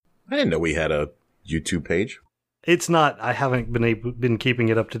I didn't know we had a YouTube page. It's not. I haven't been keeping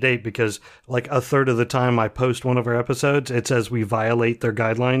it up to date because like a third of the time I post one of our episodes, it says we violate their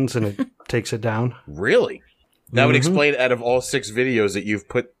guidelines and it takes it down. Really? That would explain out of all 6 videos that you've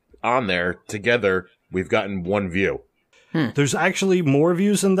put on there together, we've gotten 1 view. There's actually more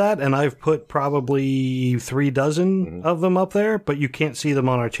views than that, and I've put probably 36 of them up there, but you can't see them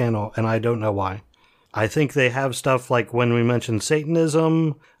on our channel, and I don't know why. I think they have stuff like when we mention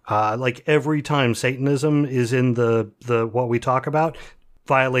Satanism, like every time Satanism is in the what we talk about,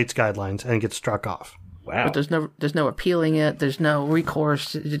 violates guidelines and gets struck off. Wow. But there's no appealing it. There's no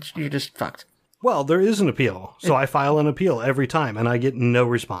recourse. You're just fucked. Well, there is an appeal, so I file an appeal every time, and I get no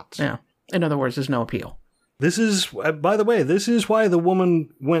response. Yeah. In other words, there's no appeal. This is, by the way, this is why the woman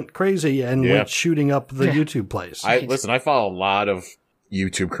went crazy and went shooting up the YouTube place. I follow a lot of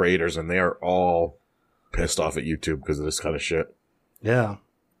YouTube creators, and they are all pissed off at YouTube because of this kind of shit. Yeah.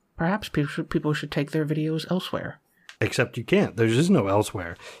 Perhaps people should take their videos elsewhere. Except you can't. There is no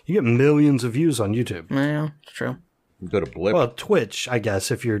elsewhere. You get millions of views on YouTube. Yeah, it's true. You go to Blip. Well, Twitch, I guess,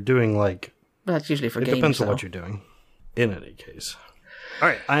 if you're doing like... But that's usually for games, depends on what you're doing. In any case. All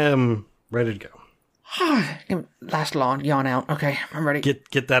right, I am ready to go. Last long, yawn out. Okay, I'm ready.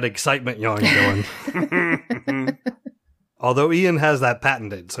 Get that excitement yawn going. Although Ian has that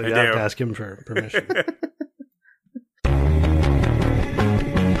patented, so you have to ask him for permission.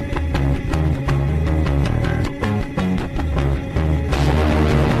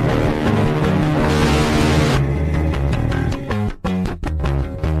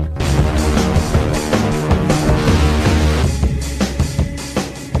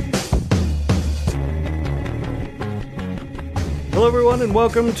 Hello, everyone, and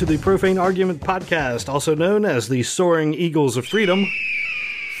welcome to the Profane Argument Podcast, also known as the Soaring Eagles of Freedom,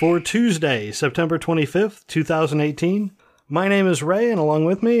 for Tuesday, September 25th, 2018. My name is Ray, and along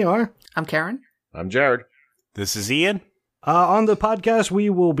with me are... I'm Karen. I'm Jared. This is Ian. On the podcast, we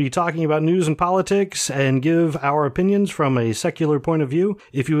will be talking about news and politics and give our opinions from a secular point of view.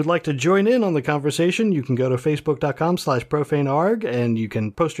 If you would like to join in on the conversation, you can go to facebook.com/profanearg, and you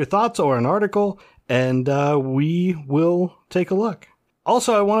can post your thoughts or an article, and we will take a look.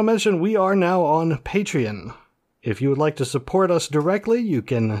 Also, I want to mention we are now on Patreon. If you would like to support us directly, you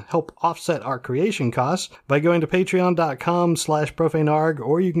can help offset our creation costs by going to patreon.com/profanearg,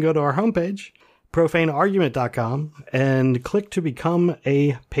 or you can go to our homepage, profaneargument.com, and click to become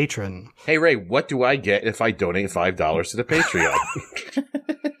a patron. Hey, Ray, what do I get if I donate $5 to the Patreon?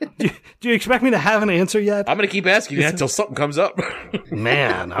 Do you expect me to have an answer yet? I'm going to keep asking that until something comes up.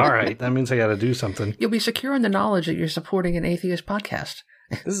 Man, all right. That means I got to do something. You'll be secure in the knowledge that you're supporting an atheist podcast.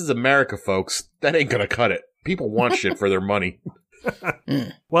 This is America, folks. That ain't going to cut it. People want shit for their money.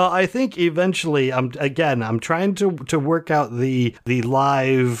 Well, I think eventually, I'm trying to work out the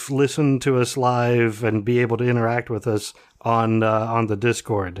live, listen to us live, and be able to interact with us on the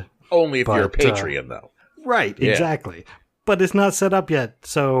Discord. Only if you're a Patreon, though. Right, yeah. Exactly. But it's not set up yet,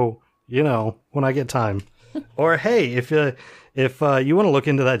 so, when I get time. Or, hey, if you want to look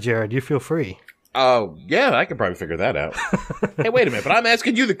into that, Jared, you feel free. Oh, yeah, I could probably figure that out. Hey, wait a minute, but I'm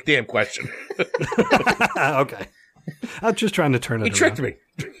asking you the damn question. Okay. I'm just trying to turn it around. He tricked me.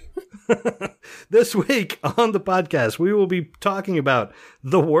 This week on the podcast, we will be talking about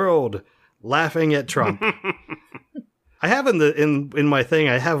the world laughing at Trump. I have in my thing,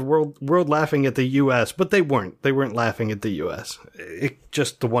 I have world laughing at the U.S., but they weren't. They weren't laughing at the U.S.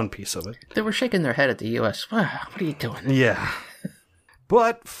 Just the one piece of it. They were shaking their head at the U.S. What are you doing? Yeah.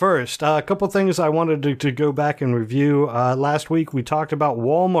 But first, a couple things I wanted to go back and review. Last week, we talked about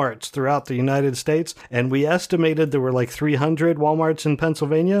Walmarts throughout the United States, and we estimated there were like 300 Walmarts in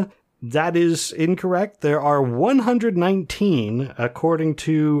Pennsylvania. That is incorrect. There are 119, according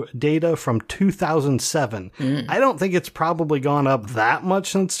to data from 2007. I don't think it's probably gone up that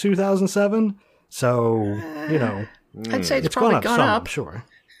much since 2007. So, I'd say it's probably gone up. Sure.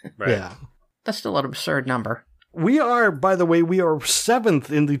 Right. Yeah. That's still an absurd number. We are 7th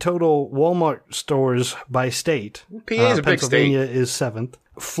in the total Walmart stores by state. PA is a big state. Pennsylvania is 7th.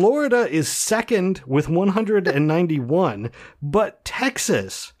 Florida is 2nd with 191, but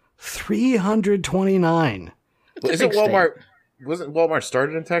Texas, 329. Isn't Walmart... Wasn't Walmart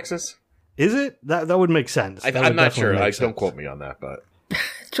started in Texas? Is it? That would make sense. I'm not sure. Don't quote me on that, but...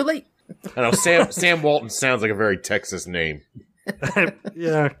 Too late. I know, Sam Walton sounds like a very Texas name.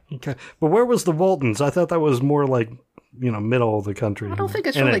 Yeah. Okay. But where was the Waltons? I thought that was more like, middle of the country. I don't think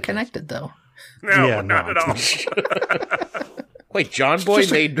it's really connected, though. No, Yeah, not at all. Wait, John Boy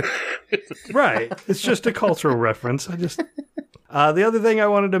made... Right. It's just a cultural reference. The other thing I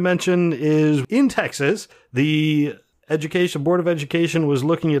wanted to mention is in Texas, the Board of Education was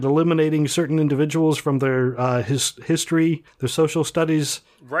looking at eliminating certain individuals from their history, their social studies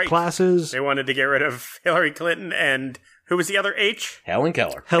classes. They wanted to get rid of Hillary Clinton and who was the other H? Helen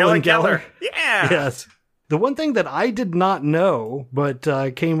Keller. Helen Keller. Yeah. Yes. The one thing that I did not know,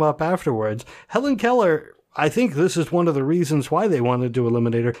 but came up afterwards, Helen Keller, I think this is one of the reasons why they wanted to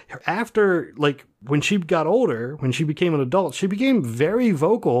eliminate her. After, like, when she got older, when she became an adult, she became very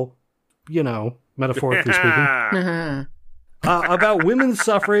vocal, metaphorically speaking, about women's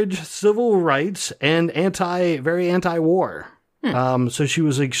suffrage, civil rights, and very anti-war. So she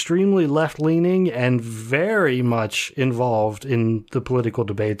was extremely left-leaning and very much involved in the political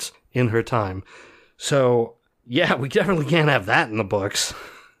debates in her time. So, yeah, we definitely can't have that in the books.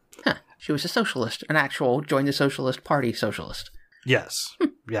 Huh. She was a socialist, an actual join the Socialist Party socialist. Yes,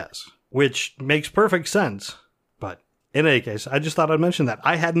 yes. Which makes perfect sense. But in any case, I just thought I'd mention that.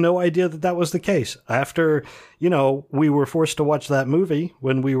 I had no idea that that was the case. After, we were forced to watch that movie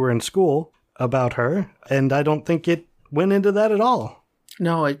when we were in school about her, and I don't think it went into that at all.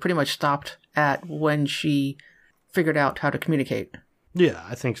 No, it pretty much stopped at when she figured out how to communicate. Yeah,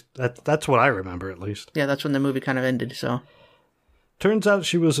 I think that's what I remember, at least. Yeah, that's when the movie kind of ended, so. Turns out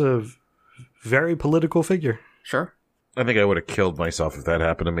she was a very political figure. Sure. I think I would have killed myself if that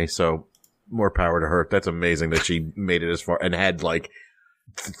happened to me, so more power to her. That's amazing that she made it as far and had, like,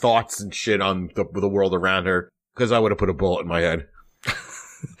 thoughts and shit on the world around her, because I would have put a bullet in my head.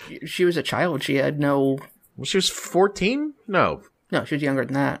 She was a child. She had no... Well, she was 14? No, she was younger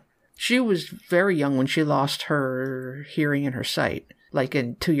than that. She was very young when she lost her hearing and her sight. Like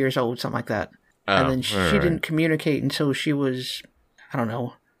in 2 years old, something like that. And then she didn't communicate until she was, I don't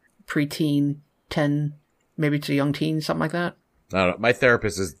know, preteen, 10, maybe to young teen, something like that. I don't know. My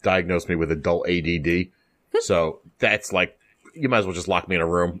therapist has diagnosed me with adult ADD. So that's like, you might as well just lock me in a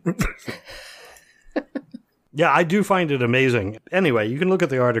room. Yeah, I do find it amazing. Anyway, you can look at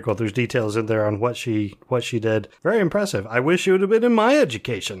the article. There's details in there on what she did. Very impressive. I wish it would have been in my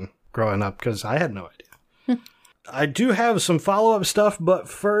education growing up, because I had no idea. I do have some follow-up stuff, but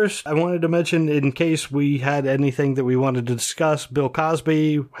first I wanted to mention, in case we had anything that we wanted to discuss, Bill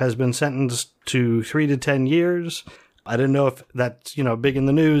Cosby has been sentenced to 3 to 10 years. I didn't know if that's, big in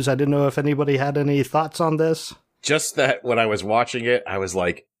the news. I didn't know if anybody had any thoughts on this. Just that when I was watching it, I was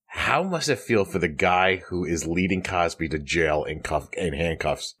like, how must it feel for the guy who is leading Cosby to jail in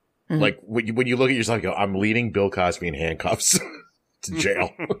handcuffs? Mm-hmm. Like, when you look at yourself, you go, I'm leading Bill Cosby in handcuffs to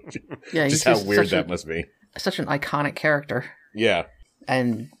jail. Yeah, just how weird that must be. Such an iconic character. Yeah.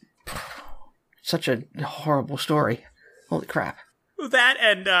 And such a horrible story. Holy crap. That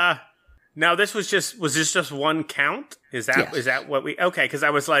and, now this was this just one count? Is that what we, okay, because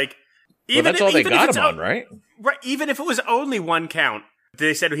I was like, that's all they got him on, right? Right, even if it was only one count,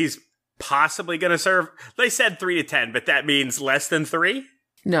 they said he's possibly going to serve, they said 3 to 10, but that means less than 3?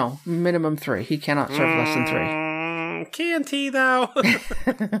 No, minimum 3. He cannot serve less than 3. Can't he, though?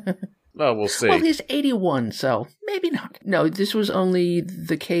 Well, we'll see. Well, he's 81, so maybe not. No, this was only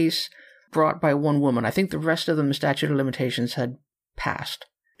the case brought by one woman. I think the rest of them, the statute of limitations had passed.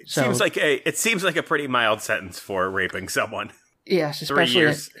 It seems like a pretty mild sentence for raping someone. Yes, 3 especially.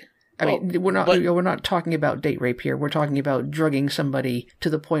 years. We're not talking about date rape here. We're talking about drugging somebody to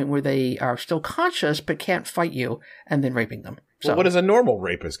the point where they are still conscious but can't fight you, and then raping them. So, well, what does a normal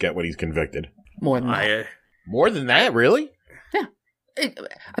rapist get when he's convicted? More than that. More than that, really? Yeah.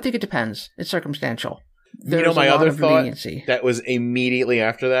 I think it depends. It's circumstantial. My other thought that was immediately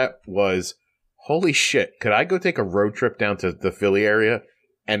after that was, holy shit, could I go take a road trip down to the Philly area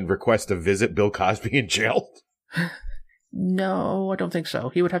and request to visit Bill Cosby in jail? No, I don't think so.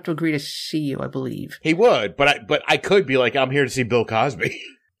 He would have to agree to see you, I believe. He would, but I could be like, I'm here to see Bill Cosby.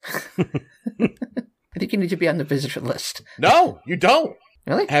 I think you need to be on the visitor list. No, you don't.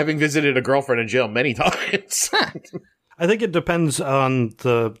 Really? Having visited a girlfriend in jail many times. I think it depends on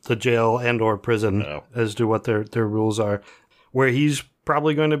the jail and or prison as to what their rules are. Where he's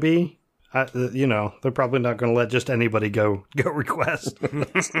probably going to be, they're probably not going to let just anybody go request.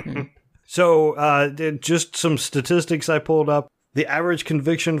 So, just some statistics I pulled up. The average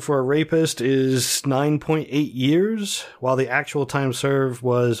conviction for a rapist is 9.8 years, while the actual time served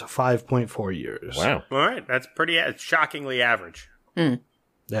was 5.4 years. Wow. All right. That's shockingly average.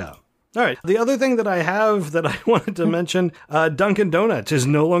 Yeah. All right. The other thing that I have that I wanted to mention, Dunkin' Donuts is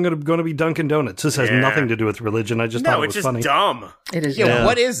no longer going to be Dunkin' Donuts. This has nothing to do with religion. I just thought it was funny. No, it's just dumb. It is. Yeah,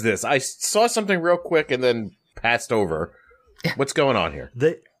 what is this? I saw something real quick and then passed over. What's going on here?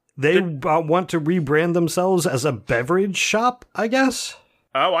 They want to rebrand themselves as a beverage shop, I guess.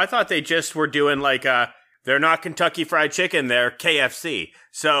 Oh, I thought they just were doing like they're not Kentucky Fried Chicken, they're KFC.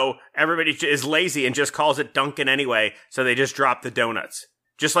 So everybody is lazy and just calls it Dunkin' anyway, so they just drop the donuts.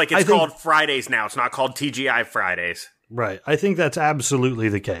 Just like it's called Fridays now. It's not called TGI Fridays. Right. I think that's absolutely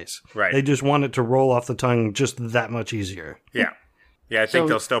the case. Right. They just want it to roll off the tongue just that much easier. Yeah. Yeah, I think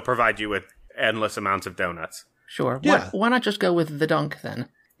they'll still provide you with endless amounts of donuts. Sure. Yeah. Why not just go with the Dunk then,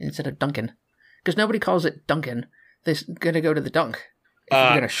 instead of Dunkin'? Because nobody calls it Dunkin'. They're going to go to the Dunk. If you're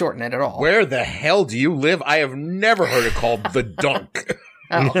going to shorten it at all. Where the hell do you live? I have never heard it called the Dunk.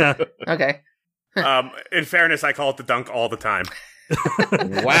 Oh, okay. In fairness, I call it the Dunk all the time.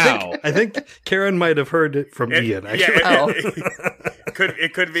 Wow. I think Karen might have heard it from Ian, actually.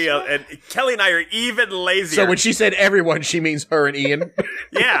 It could be. Kelly and I are even lazier. So when she said everyone, she means her and Ian?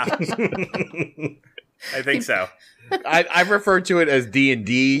 Yeah. I think so. I've referred to it as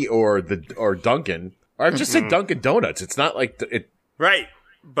D&D or Dunkin'. Or I've just said Dunkin' Donuts. It's not like it. Right.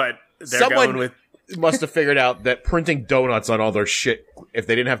 But they're Someone going with... must have figured out that printing donuts on all their shit, if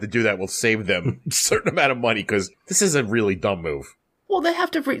they didn't have to do that, will save them a certain amount of money, because this is a really dumb move. Well, they have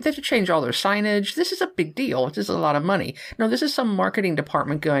to change all their signage. This is a big deal. This is a lot of money. No, this is some marketing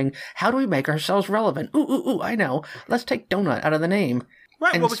department going, how do we make ourselves relevant? Ooh, I know. Let's take donut out of the name.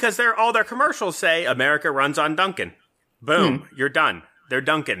 Right, well, because all their commercials say, America runs on Dunkin'. Boom, you're done. They're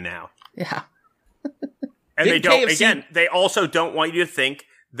Dunkin' now. Yeah. And they don't, again, they also don't want you to think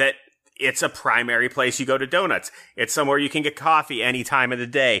that it's a primary place you go to donuts. It's somewhere you can get coffee any time of the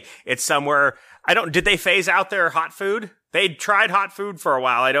day. It's somewhere, did they phase out their hot food? They tried hot food for a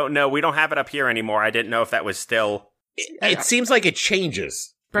while. I don't know. We don't have it up here anymore. I didn't know if that was still. It seems like it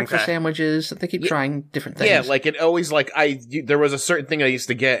changes. Breakfast sandwiches. They keep trying different things. Yeah, like it always, there was a certain thing I used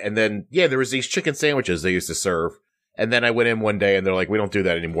to get, and then, there was these chicken sandwiches they used to serve. And then I went in one day and they're like, we don't do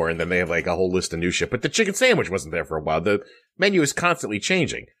that anymore. And then they have like a whole list of new shit. But the chicken sandwich wasn't there for a while. The menu is constantly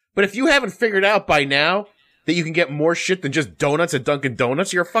changing. But if you haven't figured out by now that you can get more shit than just donuts at Dunkin'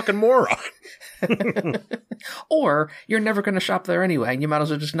 Donuts, you're a fucking moron. Or you're never going to shop there anyway, and you might as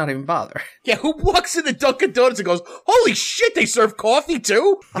well just not even bother. Yeah, who walks into Dunkin' Donuts and goes, holy shit, they serve coffee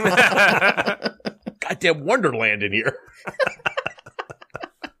too? Goddamn Wonderland in here.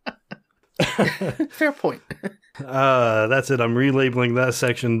 Fair point. That's it. I'm relabeling that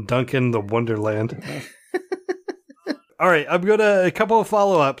section Dunkin' the Wonderland. All right, I've got a couple of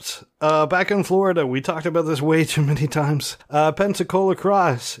follow-ups. Back in Florida, we talked about this way too many times. Pensacola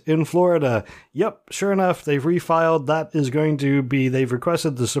Cross in Florida. Yep, sure enough, they've refiled. That is going to be, they've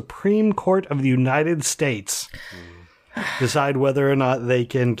requested the Supreme Court of the United States decide whether or not they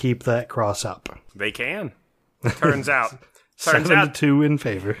can keep that cross up. They can. Turns out. 7-2 in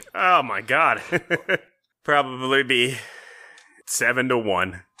favor. Oh my God. Probably be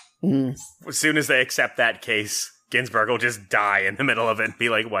 7-1. As soon as they accept that case, Ginsburg will just die in the middle of it and be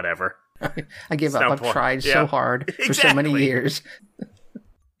like, whatever. I give up. I've tried so hard for so many years.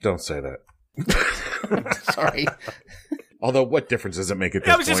 Don't say that. Sorry. Although, what difference does it make at this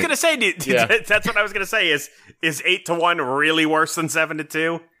point? I was just going to say, that's what I was going to say, is 8-1 really worse than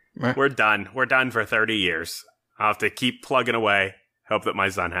 7-2? We're done. We're done for 30 years. I'll have to keep plugging away, hope that my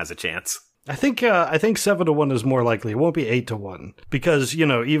son has a chance. I think 7-1 is more likely. It won't be 8-1 because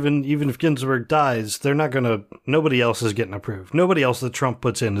even if Ginsburg dies, they're not gonna. Nobody else is getting approved. Nobody else that Trump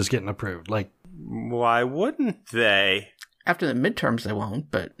puts in is getting approved. Like, why wouldn't they? After the midterms, they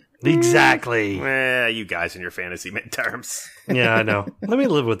won't. But exactly. You guys and your fantasy midterms. Yeah, I know. Let me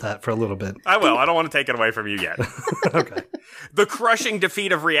live with that for a little bit. I will. I don't want to take it away from you yet. Okay. The crushing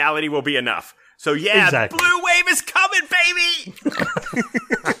defeat of reality will be enough. So exactly. Blue wave is coming, baby!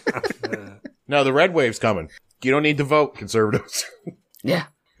 No, the red wave's coming. You don't need to vote, conservatives. Yeah.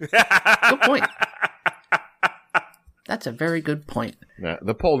 Good point. That's a very good point. Nah,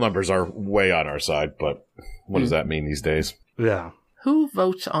 the poll numbers are way on our side, but what does that mean these days? Yeah. Who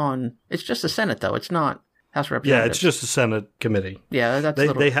votes on... It's just the Senate, though. It's not House of Representatives. Yeah, it's just a Senate committee. Yeah,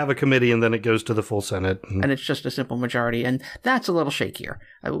 that's they have a committee, and then it goes to the full Senate. And it's just a simple majority, and that's a little shakier.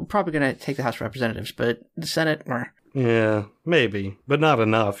 We're probably going to take the House of Representatives, but the Senate... Yeah, maybe, but not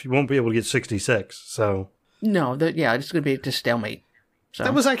enough. You won't be able to get 66, so... No, it's going to be just stalemate. So.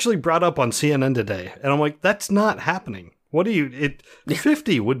 That was actually brought up on CNN today, and I'm like, that's not happening.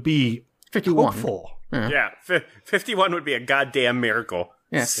 50 would be 51. Hopeful. Yeah, 51 would be a goddamn miracle.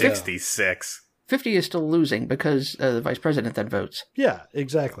 Yeah. 66. 50 is still losing because the vice president then votes. Yeah,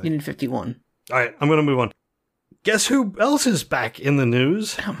 exactly. You need 51. All right, I'm going to move on. Guess who else is back in the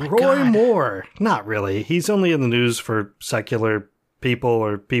news? Oh my Roy God. Moore. Not really. He's only in the news for secular people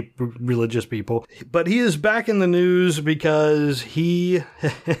or religious people. But he is back in the news because he's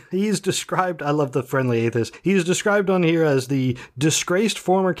described, I love the friendly atheist, he's described on here as the disgraced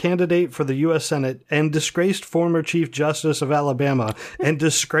former candidate for the U.S. Senate and disgraced former Chief Justice of Alabama and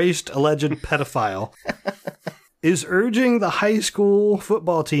disgraced alleged pedophile. Is urging the high school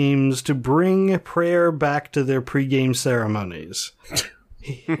football teams to bring prayer back to their pregame ceremonies.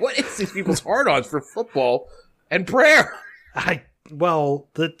 What is these people's hard-ons for football and prayer? Well,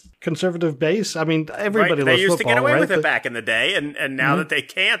 the conservative base, I mean, everybody loves football, they used to get away right? with it back in the day, and now that they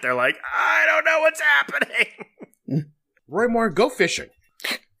can't, they're like, I don't know what's happening. Roy Moore, go fishing.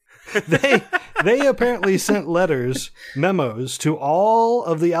 They apparently sent memos to all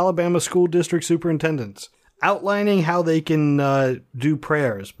of the Alabama school district superintendents outlining how they can do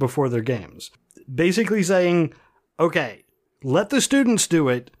prayers before their games. Basically saying, okay, let the students do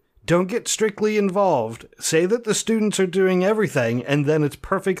it. Don't get strictly involved. Say that the students are doing everything, and then it's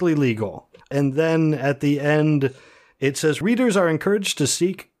perfectly legal. And then at the end, it says, readers are encouraged to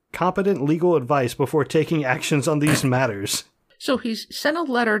seek competent legal advice before taking actions on these matters. So he's sent a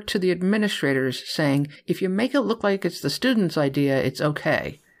letter to the administrators saying, if you make it look like it's the student's idea, it's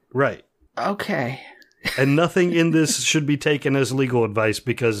okay. Right. Okay. And nothing in this should be taken as legal advice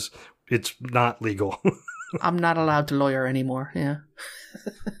because it's not legal. I'm not allowed to lawyer anymore, yeah.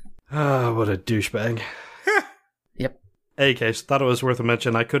 Ah, what a douchebag. Yep. Any case, thought it was worth a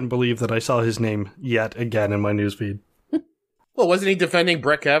mention. I couldn't believe that I saw his name yet again in my newsfeed. Well, wasn't he defending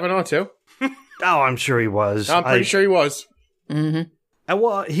Brett Kavanaugh, too? Oh, I'm sure he was. I'm pretty sure he was. Mm-hmm. And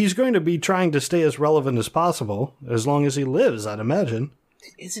well, he's going to be trying to stay as relevant as possible, as long as he lives, I'd imagine.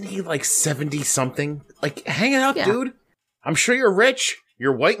 Isn't he like 70-something? Like, hang it out, dude. I'm sure you're rich.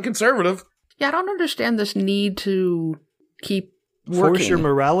 You're white and conservative. Yeah, I don't understand this need to keep working. Force your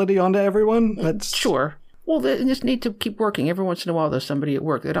morality onto everyone? That's Sure. Well, they just need to keep working. Every once in a while, there's somebody at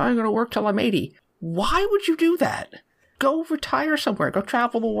work that I'm going to work till I'm 80. Why would you do that? Go retire somewhere. Go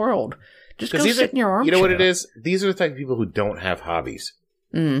travel the world. Just go sit in your armchair. You know what it is? These are the type of people who don't have hobbies.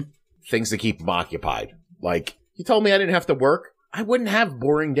 Mm. Things to keep them occupied. Like, you told me I didn't have to work. I wouldn't have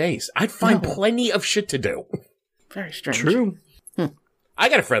boring days. I'd find plenty of shit to do. Very strange. true. I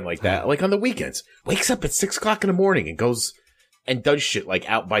got a friend like that, like on the weekends. Wakes up at 6 o'clock in the morning and goes and does shit like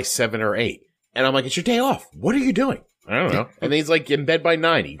out by 7 or 8. And I'm like, it's your day off. What are you doing? I don't know. And then he's like in bed by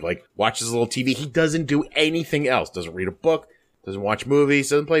 9. He like watches a little TV. He doesn't do anything else. Doesn't read a book. Doesn't watch movies.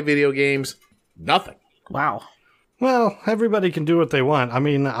 Doesn't play video games. Nothing. Wow. Well, everybody can do what they want. I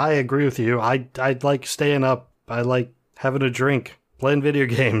mean, I agree with you. I like staying up. I like having a drink, playing video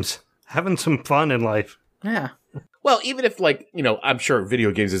games, having some fun in life. Yeah. Well, even if, like, you know, I'm sure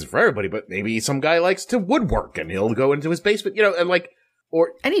video games isn't for everybody, but maybe some guy likes to woodwork and he'll go into his basement, you know, and like,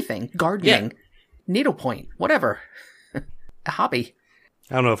 or anything, gardening, needlepoint, whatever. A hobby.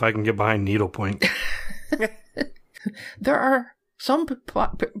 I don't know if I can get behind needlepoint. There are some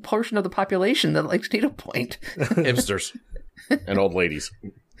portion of the population that likes needlepoint. Hipsters and old ladies.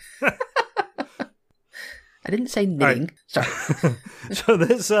 I didn't say knitting. Right. Sorry. So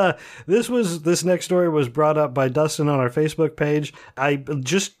this next story was brought up by Dustin on our Facebook page. I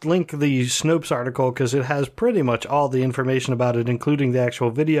just link the Snopes article because it has pretty much all the information about it, including the actual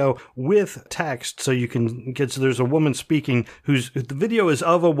video with text. So you can get. So there's a woman speaking the video is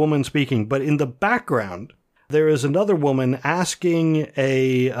of a woman speaking, but in the background there is another woman asking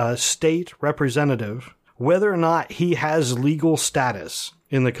a state representative whether or not he has legal status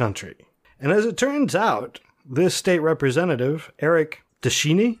in the country. And as it turns out, this state representative, Eric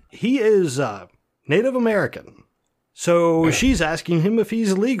Descheny, he is Native American. So she's asking him if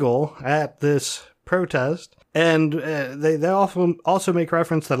he's legal at this protest. And they also make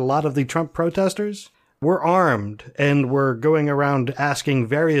reference that a lot of the Trump protesters were armed and were going around asking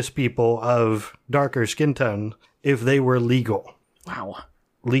various people of darker skin tone if they were legal. Wow.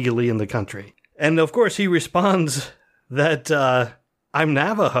 Legally in the country. And of course he responds that I'm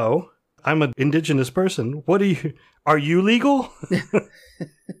Navajo. I'm an indigenous person. Are you legal?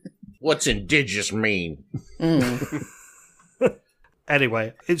 What's indigenous mean?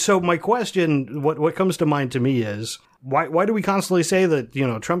 Anyway, so my question, what comes to mind to me is, why do we constantly say that, you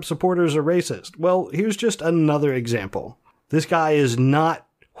know, Trump supporters are racist? Well, here's just another example. This guy is not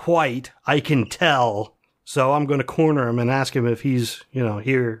white, I can tell, so I'm going to corner him and ask him if he's, you know,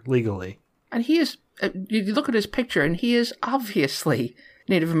 here legally. And he is, you look at his picture, and he is obviously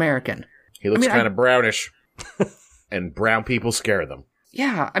Native American. He looks kind of brownish, and brown people scare them.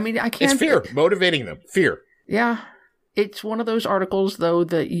 Yeah, I mean, I can't... It's fear, motivating them. Fear. Yeah. It's one of those articles, though,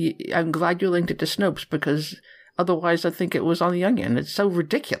 that I'm glad you linked it to Snopes, because otherwise I think it was on The Onion. It's so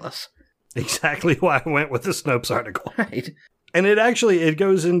ridiculous. Exactly why I went with the Snopes article. Right. And it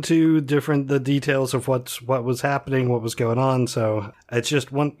goes into the details of what was happening, what was going on. So it's just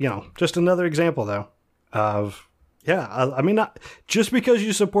just another example though of, I mean, not just because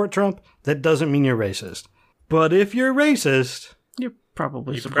you support Trump, that doesn't mean you're racist. But if you're racist, you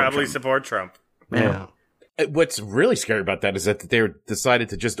probably support Trump. Yeah. What's really scary about that is that they decided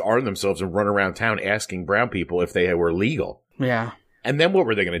to just arm themselves and run around town asking brown people if they were legal. Yeah. And then what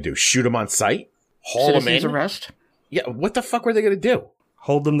were they going to do? Shoot them on sight? Haul them in? Arrest? Yeah, what the fuck were they going to do?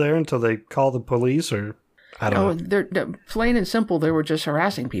 Hold them there until they call the police, or I don't know. They're plain and simple. They were just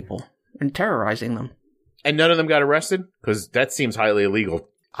harassing people and terrorizing them. And none of them got arrested? Because that seems highly illegal.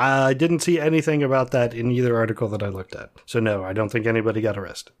 I didn't see anything about that in either article that I looked at. So no, I don't think anybody got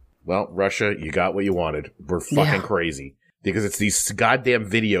arrested. Well, Russia, you got what you wanted. We're fucking crazy. Because it's these goddamn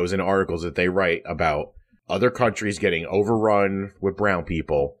videos and articles that they write about other countries getting overrun with brown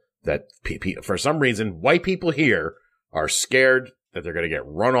people that for some reason, white people here are scared that they're going to get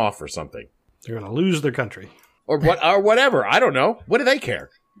run off or something. They're going to lose their country. Or whatever. I don't know. What do they care?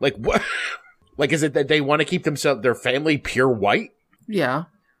 Like, what? Like, is it that they want to keep their family pure white? Yeah,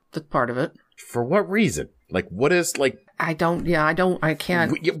 that's part of it. For what reason? Like, what is, like... I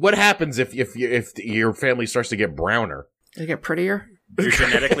can't... What happens if your family starts to get browner? They get prettier? You're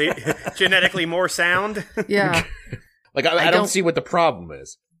genetically more sound? Yeah. Like, I don't see what the problem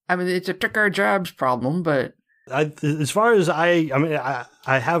is. I mean, it's a took our jobs problem, but... As far as I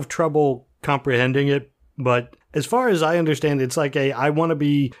have trouble comprehending it, but as far as I understand, it's like I want to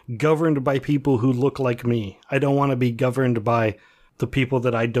be governed by people who look like me. I don't want to be governed by the people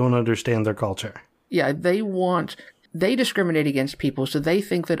that I don't understand their culture. Yeah, they discriminate against people, so they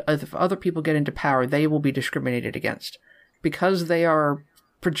think that if other people get into power, they will be discriminated against. Because they are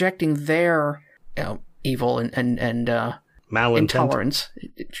projecting their evil and intolerance,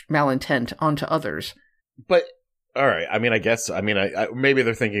 malintent onto others. But, all right, I mean, I guess, maybe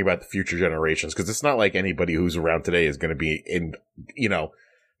they're thinking about the future generations, because it's not like anybody who's around today is going to be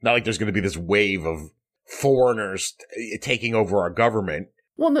not like there's going to be this wave of foreigners taking over our government.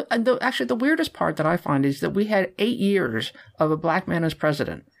 Well, actually, the weirdest part that I find is that we had 8 years of a black man as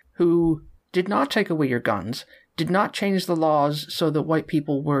president who did not take away your guns, did not change the laws so that white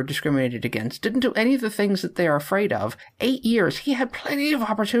people were discriminated against, didn't do any of the things that they are afraid of. 8 years, he had plenty of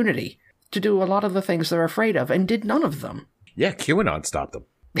opportunity to do a lot of the things they're afraid of, and did none of them. Yeah, QAnon stopped them.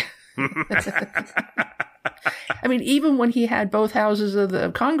 I mean, even when he had both houses of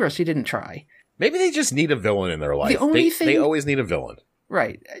the Congress, he didn't try. Maybe they just need a villain in their life. They always need a villain.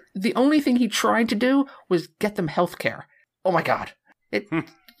 Right. The only thing he tried to do was get them health care. Oh my God. It's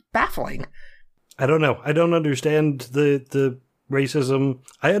baffling. I don't know. I don't understand the racism.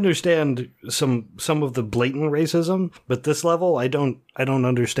 I understand some of the blatant racism, but this level, I don't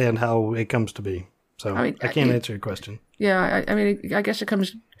understand how it comes to be. So I can't answer your question. Yeah, I mean, I guess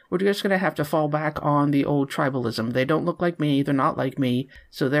we're just going to have to fall back on the old tribalism. They don't look like me. They're not like me.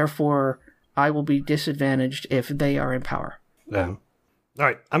 So therefore, I will be disadvantaged if they are in power. Yeah. All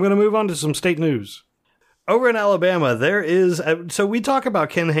right, I'm going to move on to some state news. Over in Alabama, there is... so we talk about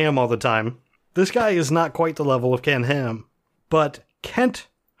Ken Ham all the time. This guy is not quite the level of Ken Ham. But Kent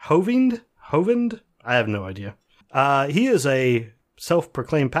Hovind? I have no idea. He is a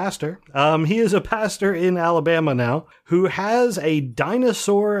self-proclaimed pastor. He is a pastor in Alabama now who has a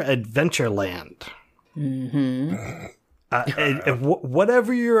dinosaur adventure land. Mm-hmm.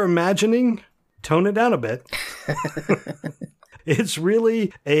 Whatever you're imagining, tone it down a bit. It's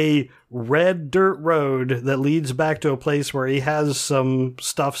really a red dirt road that leads back to a place where he has some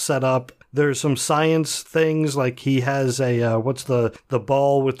stuff set up. There's some science things, like he has a, what's the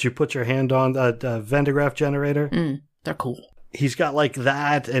ball which you put your hand on, a Van de Graaff generator. They're cool. He's got like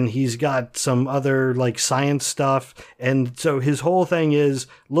that, and he's got some other like science stuff. And so his whole thing is,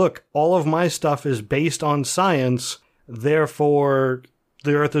 look, all of my stuff is based on science. Therefore,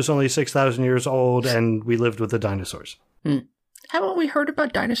 the Earth is only 6,000 years old, and we lived with the dinosaurs. Haven't we heard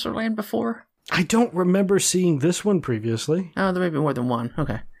about Dinosaur Land before? I don't remember seeing this one previously. Oh, there may be more than one.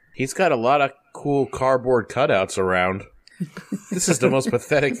 Okay. He's got a lot of cool cardboard cutouts around. This is the most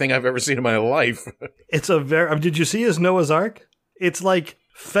pathetic thing I've ever seen in my life. It's a very... did you see his Noah's Ark? It's like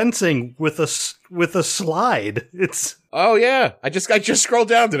fencing with a slide. It's... Oh, yeah. I just scrolled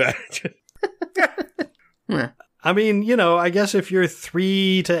down to that. I mean, I guess if you're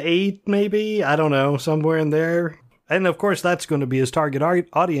 3 to 8, maybe, I don't know, somewhere in there. And of course, that's going to be his target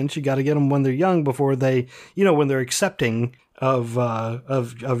audience. You got to get them when they're young before they, when they're accepting of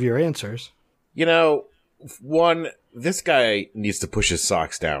your answers. One, this guy needs to push his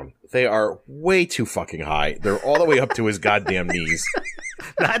socks down. They are way too fucking high. They're all the way up to his goddamn knees.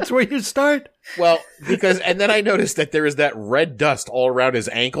 That's where you start? Well, and then I noticed that there is that red dust all around his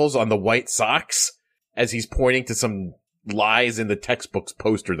ankles on the white socks as he's pointing to some lies in the textbook's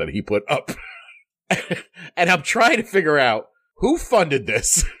poster that he put up. And I'm trying to figure out who funded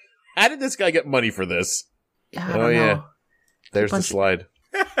this. How did this guy get money for this? I don't know. There's the slide.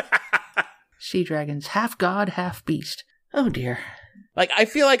 Sea dragons, half god, half beast. Oh dear. Like, I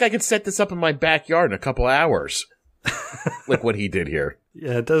feel like I could set this up in my backyard in a couple hours. Like what he did here.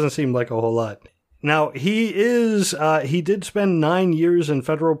 Yeah, it doesn't seem like a whole lot. Now, he did spend 9 years in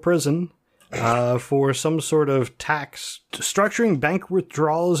federal prison for some sort of tax, structuring bank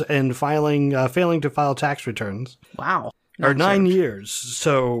withdrawals and failing to file tax returns. Wow. Or 9 years.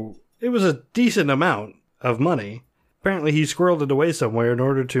 So it was a decent amount of money. Apparently he squirreled it away somewhere in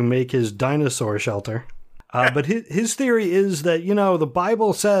order to make his dinosaur shelter. But his theory is that, the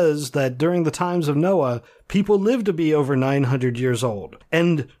Bible says that during the times of Noah, people lived to be over 900 years old.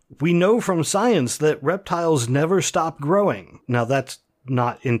 And we know from science that reptiles never stop growing. Now, that's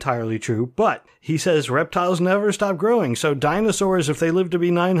not entirely true, but he says reptiles never stop growing. So dinosaurs, if they live to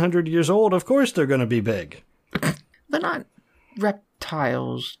be 900 years old, of course they're going to be big. They're not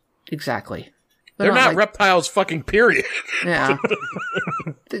reptiles exactly. They're not reptiles, fucking period. Yeah.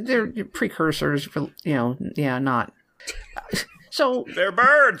 They're precursors for, not. So. They're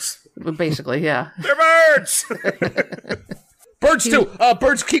birds. Basically, yeah. They're birds. Birds too.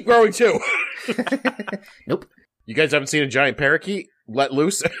 Birds keep growing too. Nope. You guys haven't seen a giant parakeet let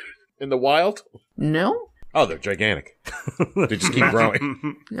loose in the wild? No. Oh, they're gigantic. They just keep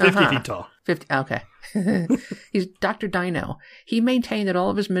growing. 50 feet tall. 50. Okay. He's Dr. Dino. He maintained that all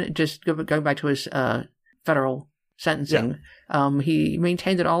of his just going back to his federal sentencing. Yeah. He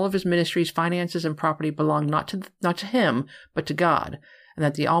maintained that all of his ministry's finances and property belong not to him, but to God, and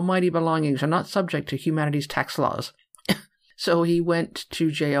that the almighty belongings are not subject to humanity's tax laws. So he went to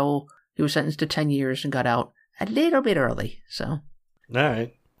jail. He was sentenced to 10 years and got out a little bit early. So. All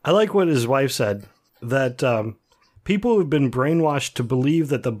right. I like what his wife said, that people who've been brainwashed to believe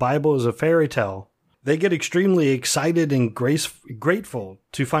that the Bible is a fairy tale, they get extremely excited and grateful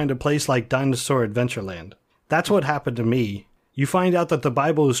to find a place like Dinosaur Adventureland. That's what happened to me. You find out that the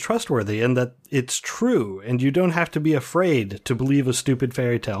Bible is trustworthy and that it's true, and you don't have to be afraid to believe a stupid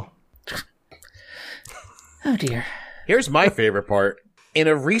fairy tale. Oh, dear. Here's my favorite part. In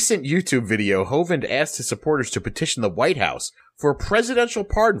a recent YouTube video, Hovind asked his supporters to petition the White House for a presidential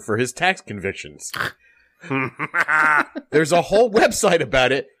pardon for his tax convictions. There's a whole website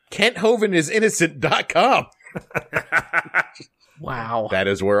about it, KentHovinIsInnocent.com. Wow. That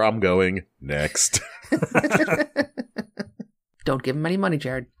is where I'm going next. Don't give him any money,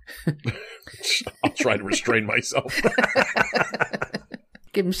 Jared. I'll try to restrain myself.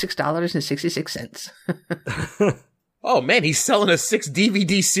 Give him $6.66. Oh, man, he's selling a 6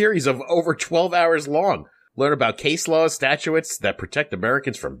 DVD series of over 12 hours long. Learn about case laws, statutes that protect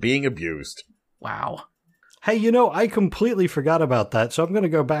Americans from being abused. Wow. Hey, I completely forgot about that, so I'm going to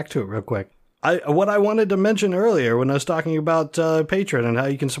go back to it real quick. What I wanted to mention earlier when I was talking about Patreon and how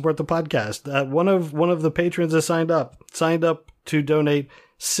you can support the podcast, one of the patrons that signed up to donate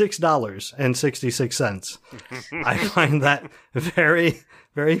 $6.66. I find that very,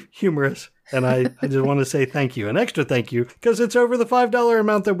 very humorous, and I just want to say thank you, an extra thank you, because it's over the $5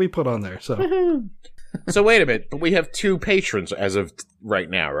 amount that we put on there. So, So wait a minute, but we have 2 patrons as of right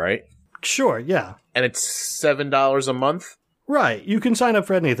now, right? Sure, yeah. And it's $7 a month? Right, you can sign up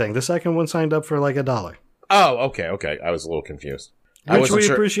for anything. The second one signed up for like $1. Oh, okay. I was a little confused. Which we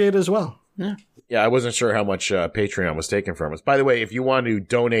appreciate as well. Yeah, I wasn't sure how much Patreon was taking from us. By the way, if you want to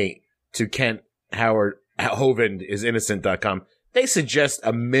donate to Kent Howard, HovinIsInnocent.com, they suggest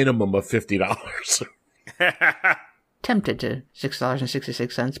a minimum of $50. Tempted to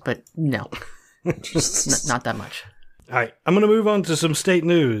 $6.66, but no. Not that much. All right, I'm going to move on to some state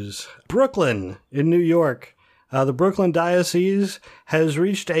news. Brooklyn in New York. The Brooklyn Diocese has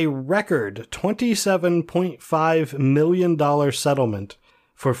reached a record $27.5 million settlement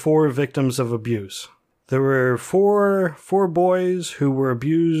for 4 victims of abuse. There were four boys who were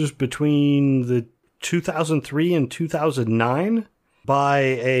abused between the 2003 and 2009 by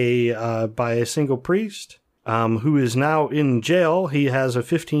a single priest who is now in jail. He has a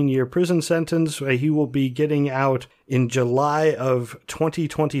 15-year prison sentence. He will be getting out in July of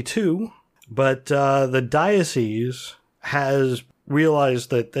 2022. But the diocese has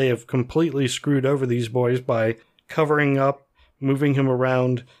realized that they have completely screwed over these boys by covering up, moving him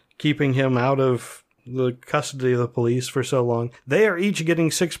around, keeping him out of the custody of the police for so long. They are each getting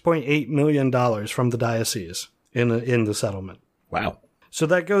 $6.8 million from the diocese in the settlement. Wow. So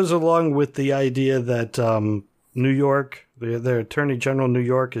that goes along with the idea that New York, the Attorney General of New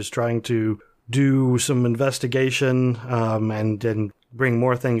York, is trying to do some investigation and bring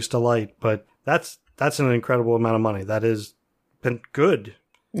more things to light. But that's an incredible amount of money. That has been good.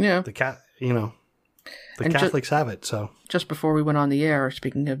 Yeah. The Catholics have it. So just before we went on the air,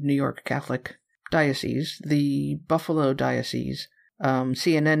 speaking of New York Catholic diocese, the Buffalo diocese,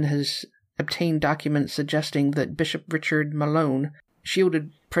 CNN has obtained documents suggesting that Bishop Richard Malone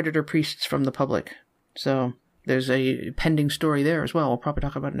shielded predator priests from the public. So there's a pending story there as well. We'll probably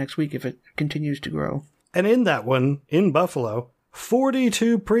talk about it next week if it continues to grow. And in that one, in Buffalo,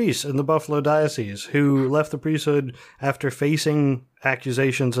 42 priests in the Buffalo diocese who left the priesthood after facing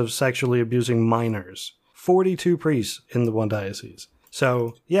accusations of sexually abusing minors. 42 priests in the one diocese.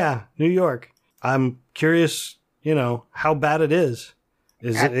 So, yeah, New York. I'm curious, how bad it is.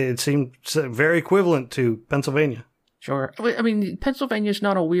 It seems very equivalent to Pennsylvania. Sure. I mean, Pennsylvania's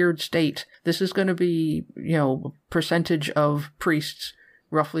not a weird state. This is going to be, percentage of priests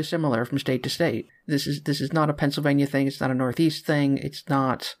roughly similar from state to state. This is not a Pennsylvania thing. It's not a Northeast thing. It's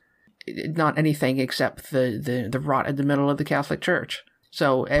not anything except the rot in the middle of the Catholic Church.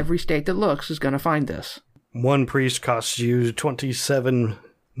 So every state that looks is going to find this. One priest costs you $27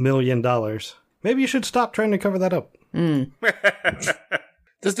 million. Maybe you should stop trying to cover that up.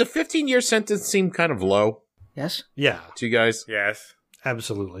 Does the 15-year sentence seem kind of low? Yes. Yeah. To you guys? Yes.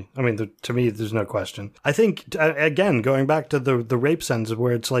 Absolutely. I mean, to me, there's no question. I think, again, going back to the rape sentence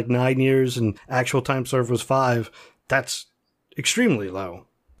where it's like 9 years and actual time served was 5, that's extremely low.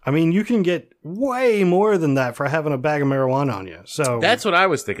 I mean, you can get way more than that for having a bag of marijuana on you. So that's what I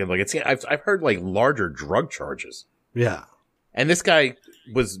was thinking. Like, I've heard like larger drug charges. Yeah. And this guy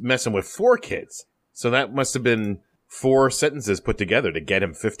was messing with 4 kids. So that must have been 4 sentences put together to get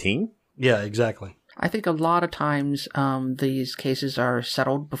him 15? Yeah, exactly. I think a lot of times these cases are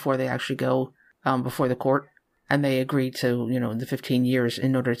settled before they actually go before the court, and they agree to, the 15 years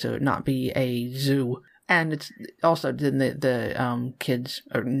in order to not be a zoo. And it's also then the kids,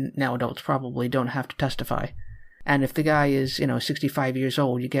 or now adults probably, don't have to testify. And if the guy is, 65 years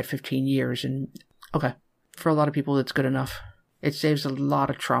old, you get 15 years. And, okay, for a lot of people, it's good enough. It saves a lot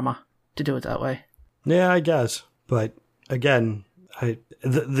of trauma to do it that way. Yeah, I guess. But, again,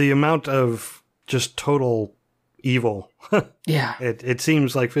 the amount of just total evil. Yeah. It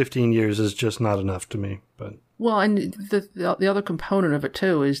seems like 15 years is just not enough to me. But well, and the other component of it,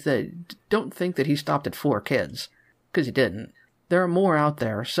 too, is that don't think that he stopped at 4 kids, because he didn't. There are more out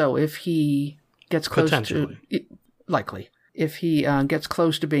there. So if he gets close to... Likely. If he gets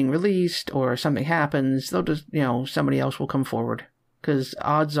close to being released or something happens, they'll just, somebody else will come forward. Because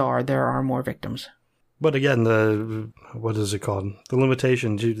odds are there are more victims. But again, what is it called? The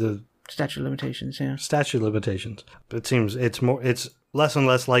limitations, Statute of limitations, yeah. Statute of limitations. It seems it's less and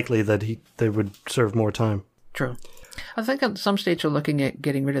less likely that they would serve more time. True. I think some states are looking at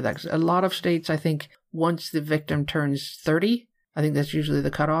getting rid of that. 'Cause a lot of states, I think, once the victim turns 30, I think that's usually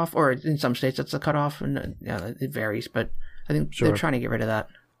the cutoff. Or in some states, that's the cutoff, and it varies. But I think they're trying to get rid of that.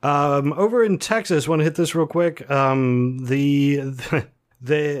 Over in Texas, want to hit this real quick. There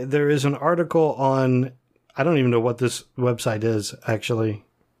is an article on, I don't even know what this website is, actually.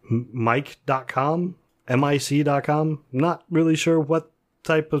 Mic.com? MIC.com? Not really sure what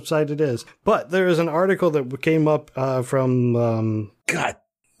type of site it is. But there is an article that came up from... God,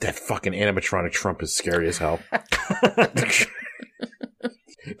 that fucking animatronic Trump is scary as hell.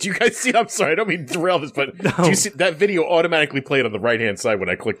 Do you guys see? I'm sorry, I don't mean to derail this, but no. Do you see that video automatically played on the right-hand side when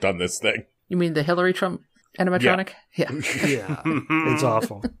I clicked on this thing? You mean the Hillary Trump animatronic? Yeah. Yeah. It's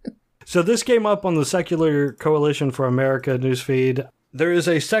awful. So this came up on the Secular Coalition for America newsfeed. There is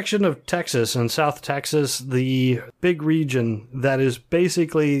a section of Texas, in South Texas, the big region, that is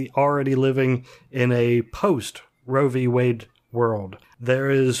basically already living in a post-Roe v. Wade world. There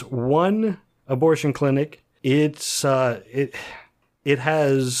is one abortion clinic. It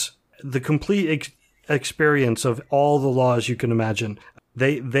has the complete experience of all the laws you can imagine.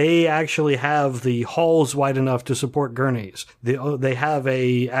 They actually have the halls wide enough to support gurneys. They have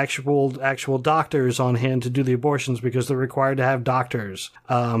actual doctors on hand to do the abortions because they're required to have doctors.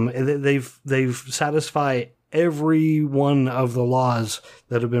 They've satisfied every one of the laws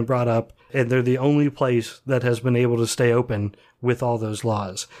that have been brought up, and they're the only place that has been able to stay open with all those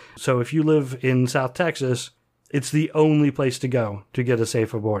laws. So if you live in South Texas, it's the only place to go to get a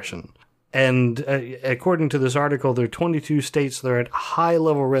safe abortion. And according to this article, there are 22 states that are at high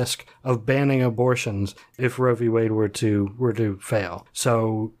level risk of banning abortions if Roe v. Wade were to fail.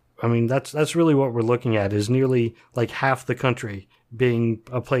 So I mean, that's really what we're looking at, is nearly like half the country being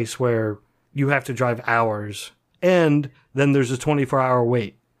a place where you have to drive hours, and then there's a 24-hour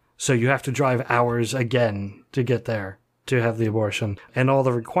wait. So you have to drive hours again to get there to have the abortion. And all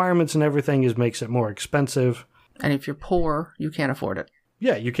the requirements and everything makes it more expensive. And if you're poor, you can't afford it.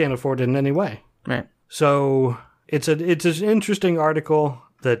 Yeah, you can't afford it in any way. Right. So it's an interesting article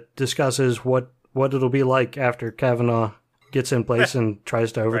that discusses what it'll be like after Kavanaugh gets in place and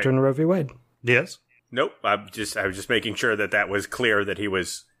tries to overturn Roe v. Wade. Yes? Nope. I was just making sure that was clear that he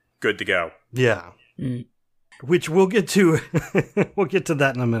was good to go. Yeah. Which we'll get to. We'll get to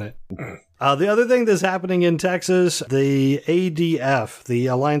that in a minute. The other thing that's happening in Texas, the ADF, the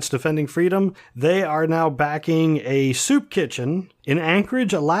Alliance Defending Freedom, they are now backing a soup kitchen in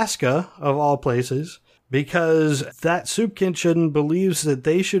Anchorage, Alaska, of all places, because that soup kitchen believes that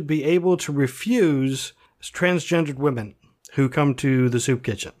they should be able to refuse transgendered women who come to the soup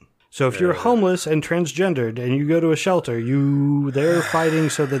kitchen. So if you're homeless and transgendered and you go to a shelter, they're fighting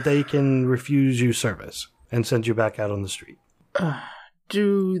so that they can refuse you service and send you back out on the street.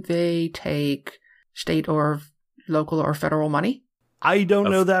 Do they take state or local or federal money? I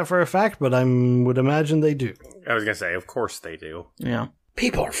don't know that for a fact, but I would imagine they do. I was going to say, of course they do. Yeah.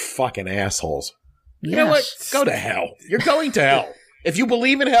 People are fucking assholes. Yes. You know what? Go to hell. You're going to hell. If you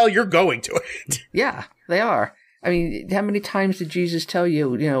believe in hell, you're going to it. Yeah, they are. I mean, how many times did Jesus tell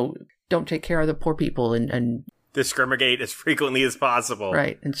you, don't take care of the poor people and discriminate as frequently as possible.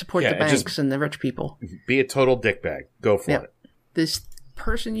 Right, and support the banks and the rich people. Be a total dickbag. Go for it. This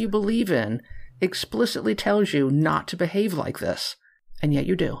person you believe in explicitly tells you not to behave like this, and yet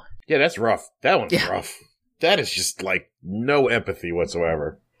you do. Yeah, that's rough. That one's rough. That is just like no empathy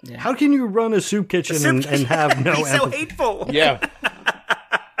whatsoever. Yeah. How can you run a soup kitchen and have no empathy? So hateful. Yeah.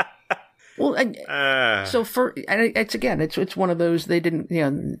 Well, it's one of those they didn't,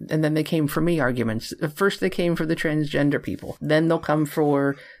 and then they came for me arguments. First they came for the transgender people. Then they'll come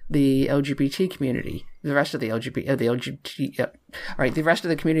for the LGBT community. The rest of the the rest of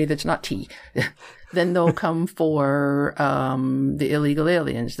the community that's not T. Then they'll come for the illegal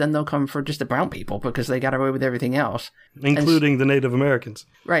aliens. Then they'll come for just the brown people because they got away with everything else, including the Native Americans.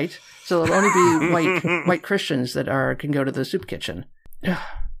 Right. So it'll only be white Christians that can go to the soup kitchen.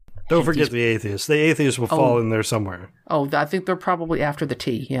 Don't forget the atheists. The atheists will fall in there somewhere. Oh, I think they're probably after the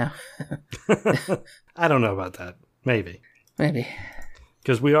tea, yeah. I don't know about that. Maybe.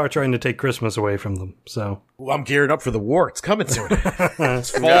 Because we are trying to take Christmas away from them, so. Well, I'm gearing up for the war. It's coming soon.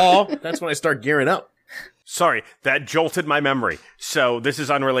 It's fall. That's when I start gearing up. Sorry, that jolted my memory. So this is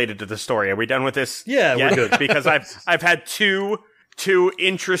unrelated to the story. Are we done with this? Yeah, we're good. Because I've had two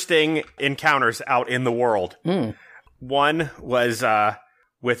interesting encounters out in the world. One was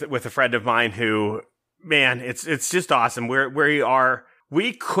with a friend of mine who, man, it's just awesome.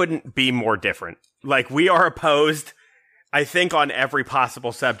 We couldn't be more different. Like, we are opposed, I think, on every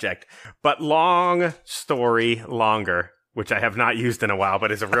possible subject. But long story longer, which I have not used in a while,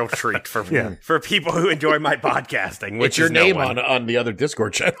 but is a real treat for people who enjoy my podcasting. Which it's your is name on the other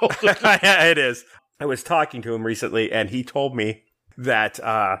Discord channel. It is. I was talking to him recently, and he told me that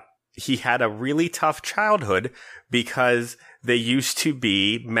he had a really tough childhood because they used to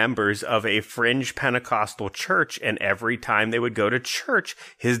be members of a fringe Pentecostal church, and every time they would go to church,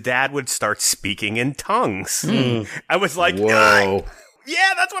 his dad would start speaking in tongues. I was like, whoa.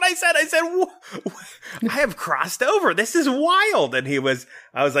 Yeah, that's what I said. I said, I have crossed over. This is wild. And I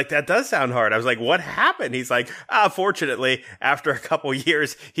was like, that does sound hard. I was like, what happened? He's like, fortunately, after a couple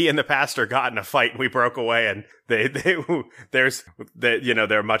years, he and the pastor got in a fight and we broke away, and they're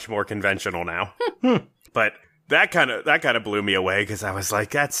much more conventional now. But that kind of blew me away, because I was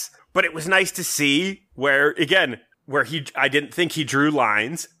like, but it was nice to see where I didn't think he drew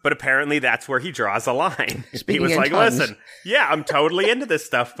lines, but apparently that's where he draws a line. He was like, listen, yeah, I'm totally into this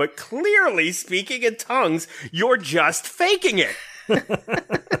stuff, but clearly speaking in tongues, you're just faking it.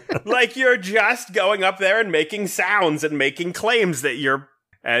 Like, you're just going up there and making sounds and making claims that you're,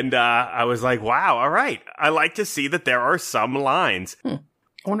 and I was like, wow, all right. I like to see that there are some lines.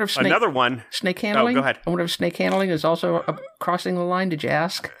 I wonder if another one. Snake handling? Oh, go ahead. I wonder if snake handling is also crossing the line. Did you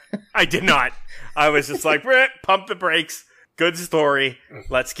ask? I did not. I was just like, pump the brakes. Good story.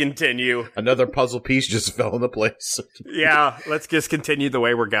 Let's continue. Another puzzle piece just fell into place. Yeah, let's just continue the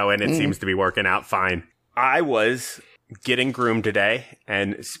way we're going. It seems to be working out fine. I was getting groomed today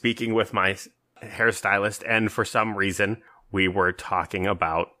and speaking with my hairstylist, and for some reason, we were talking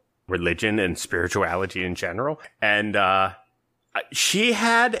about religion and spirituality in general. And, she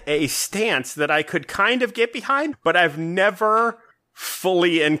had a stance that I could kind of get behind, but I've never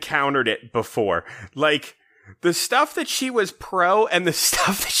fully encountered it before. Like, the stuff that she was pro and the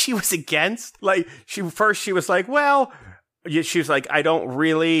stuff that she was against, like, she was like, well, she was like, I don't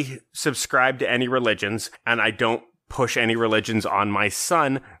really subscribe to any religions, and I don't push any religions on my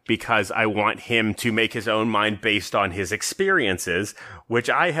son because I want him to make his own mind based on his experiences, which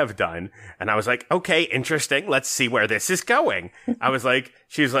I have done. And I was like, okay, interesting. Let's see where this is going. I was like,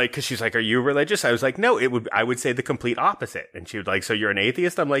 she was like, cause she's like, are you religious? I was like, no, I would say the complete opposite. And she was like, so you're an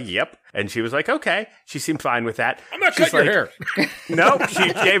atheist? I'm like, yep. And she was like, okay. She seemed fine with that. I'm not cutting your hair. No,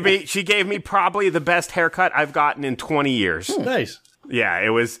 she gave me probably the best haircut I've gotten in 20 years. Nice. Yeah, it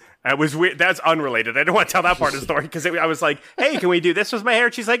was weird. That's unrelated. I don't want to tell that part of the story because I was like, hey, can we do this with my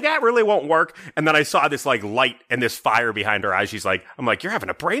hair? She's like, that really won't work. And then I saw this like light and this fire behind her eyes. I'm like, you're having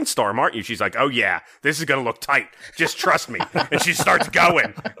a brainstorm, aren't you? She's like, oh yeah, this is going to look tight. Just trust me. And she starts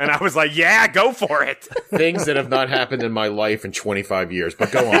going. And I was like, yeah, go for it. Things that have not happened in my life in 25 years,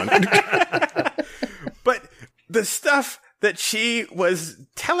 but go on. But the stuff that she was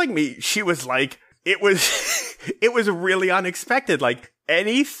telling me, she was like, it was really unexpected. Like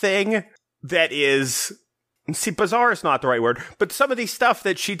anything that is, see, bizarre is not the right word, but some of the stuff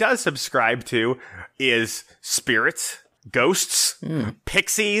that she does subscribe to is spirits, ghosts,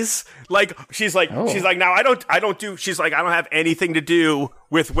 pixies. Like she's like, now I don't have anything to do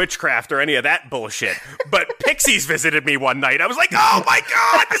with witchcraft or any of that bullshit. But pixies visited me one night. I was like, oh my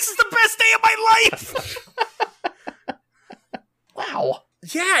God, this is the best day of my life. Wow.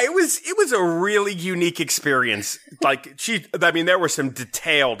 Yeah, it was a really unique experience. Like there were some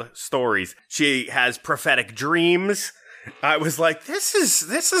detailed stories. She has prophetic dreams. I was like, this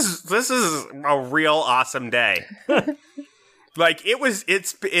is a real awesome day. Like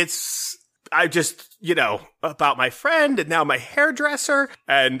it's I just, about my friend and now my hairdresser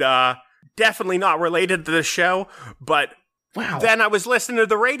and definitely not related to the show, but wow. Then I was listening to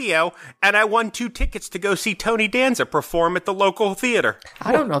the radio, and I won 2 tickets to go see Tony Danza perform at the local theater.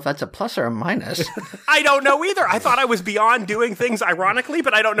 I don't know if that's a plus or a minus. I don't know either. I thought I was beyond doing things ironically,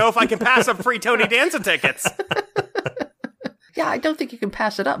 but I don't know if I can pass up free Tony Danza tickets. Yeah, I don't think you can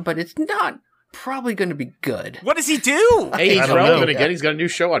pass it up, but it's not probably going to be good. What does he do? Hey, he's relevant again. He's got a new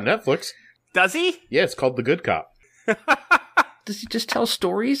show on Netflix. Does he? Yeah, it's called The Good Cop. Does he just tell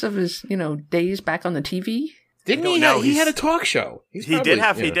stories of his, days back on the TV? Didn't he? He had a talk show. He did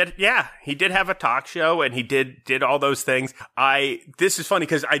have a talk show, and he did all those things. This is funny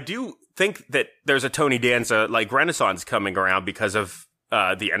because I do think that there's a Tony Danza like renaissance coming around because of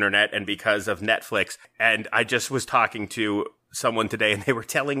the internet and because of Netflix. And I just was talking to someone today, and they were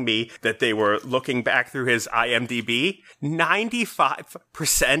telling me that they were looking back through his IMDb.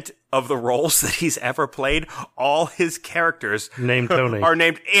 95% of the roles that he's ever played, all his characters named Tony are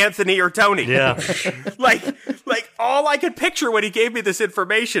named Anthony or Tony. Yeah. like all I could picture when he gave me this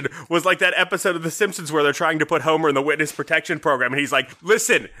information was like that episode of The Simpsons where they're trying to put Homer in the witness protection program, and he's like,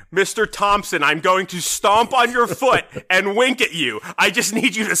 listen, Mr. Thompson, I'm going to stomp on your foot and wink at you. I just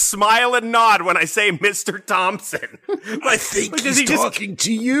need you to smile and nod when I say Mr. Thompson. I think he's talking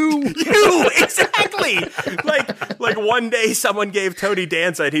to you. You, exactly. Like one day someone gave Tony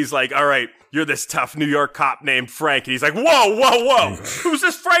Danza, and he's like, all right, you're this tough New York cop named Frank. And he's like, whoa. Who's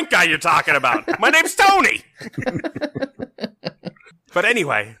this Frank guy you're talking about? My name's Tony. But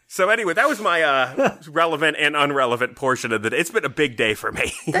anyway, that was my relevant and unrelevant portion of the day. It's been a big day for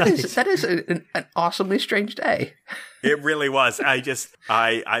me. That is an awesomely strange day. It really was.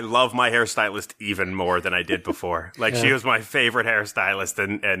 I love my hairstylist even more than I did before. Like, She was my favorite hairstylist,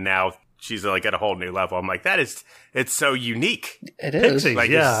 and now she's like at a whole new level. I'm like, it's so unique. It is. Pixies,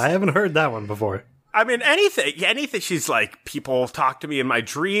 I haven't heard that one before. I mean, anything. She's like, people talk to me in my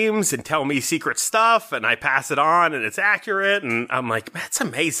dreams and tell me secret stuff, and I pass it on, and it's accurate. And I'm like, that's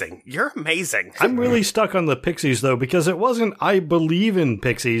amazing. You're amazing. I'm really stuck on the Pixies, though, because it wasn't, I believe in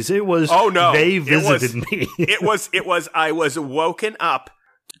Pixies. It was, they visited me. It was, I was woken up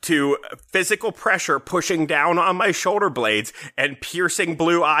to physical pressure pushing down on my shoulder blades and piercing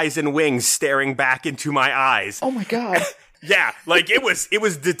blue eyes and wings staring back into my eyes. Oh my God. Yeah, like it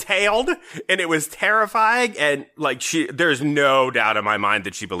was detailed and it was terrifying, and like there's no doubt in my mind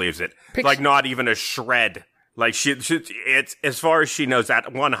that she believes it. Like not even a shred. Like it's as far as she knows, that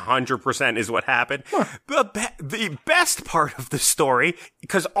 100% is what happened. Huh. The best part of the story,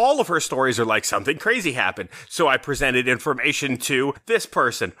 because all of her stories are like something crazy happened. So I presented information to this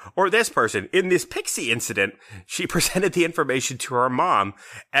person or this person. In this Pixie incident, she presented the information to her mom,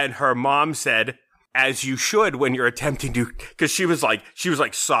 and her mom said, as you should when you're attempting to, because she was like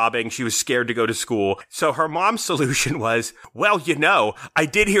sobbing. She was scared to go to school. So her mom's solution was, well, I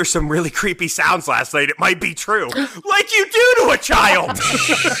did hear some really creepy sounds last night. It might be true. Like you do to a child.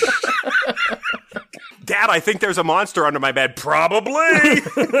 Dad, I think there's a monster under my bed. Probably.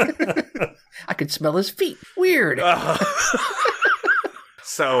 I could smell his feet. Weird.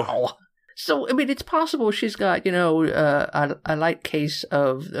 So, I mean, it's possible she's got, a light case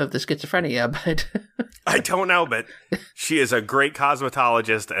of the schizophrenia, but... I don't know, but she is a great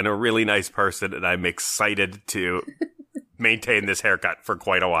cosmetologist and a really nice person, and I'm excited to maintain this haircut for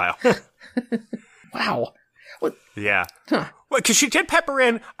quite a while. Wow. What? Yeah. Huh. Well, because she did pepper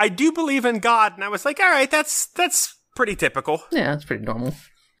in, I do believe in God, and I was like, all right, that's pretty typical. Yeah, that's pretty normal.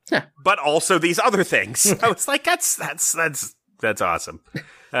 Yeah. But also these other things. I was like, that's awesome.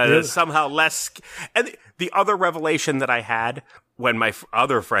 Somehow less... And the other revelation that I had when my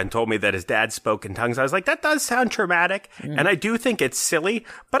other friend told me that his dad spoke in tongues, I was like, that does sound traumatic. And I do think it's silly,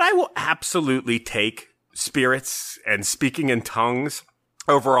 but I will absolutely take spirits and speaking in tongues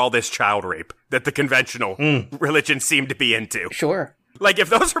over all this child rape that the conventional religions seem to be into. Sure. Like, if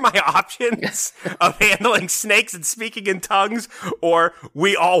those are my options of handling snakes and speaking in tongues, or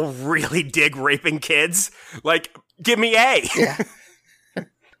we all really dig raping kids, like, give me A. Yeah.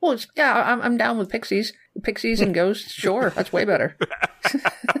 Well, I'm down with pixies. Pixies and ghosts, sure, that's way better.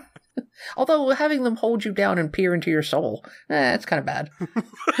 Although having them hold you down and peer into your soul, it's kind of bad.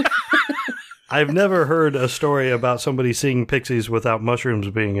 I've never heard a story about somebody seeing pixies without mushrooms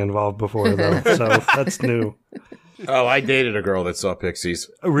being involved before, though, so that's new. Oh, I dated a girl that saw pixies.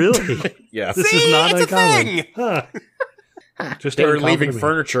 Really? Yeah. This is not uncommon. Huh. Just they were leaving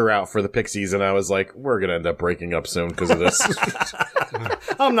furniture out for the pixies, and I was like, we're going to end up breaking up soon because of this.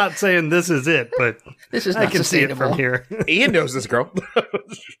 I'm not saying this is it, but this is not I can see it from here. Ian knows this girl.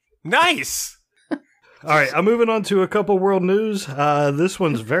 Nice. All right, I'm moving on to a couple world news. This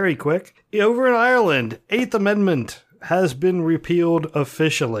one's very quick. Over in Ireland, 8th Amendment has been repealed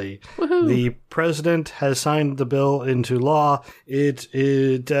officially. Woohoo. The president has signed the bill into law. It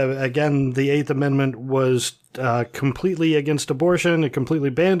again, the 8th Amendment was completely against abortion. It completely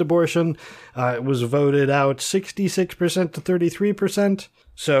banned abortion. It was voted out 66% to 33%.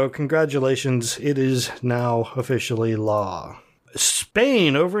 So congratulations, it is now officially law.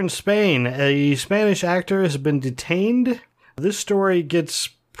 Spain, over in Spain, a Spanish actor has been detained. This story gets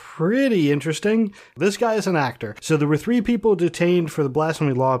pretty interesting. This guy is an actor. So there were 3 people detained for the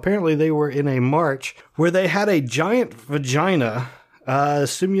blasphemy law. Apparently they were in a march where they had a giant vagina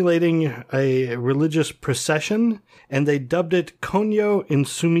simulating a religious procession, and they dubbed it Coño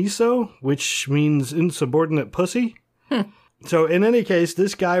Insumiso, which means insubordinate pussy. So in any case,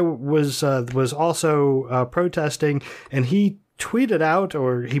 this guy was also protesting, and he tweeted out,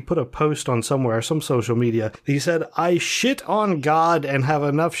 or he put a post on somewhere, some social media. He said, "I shit on God and have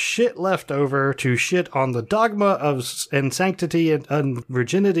enough shit left over to shit on the dogma of and sanctity and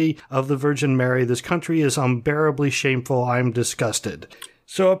virginity of the Virgin Mary. This country is unbearably shameful. I'm disgusted."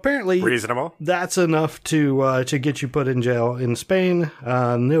 So apparently, reasonable. That's enough to get you put in jail in Spain.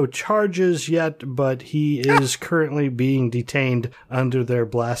 No charges yet, but he is currently being detained under their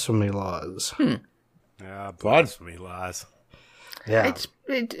blasphemy laws. Blasphemy laws. Yeah.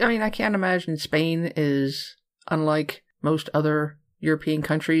 I can't imagine Spain is unlike most other European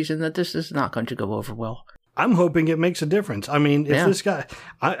countries in that this is not going to go over well. I'm hoping it makes a difference. I mean, if this guy,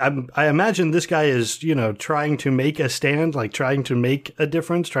 I imagine this guy is, trying to make a stand, like trying to make a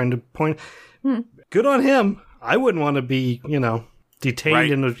difference, trying to point. Good on him. I wouldn't want to be,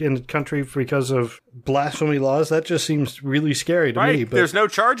 detained in a country because of blasphemy laws. That just seems really scary to me. But there's no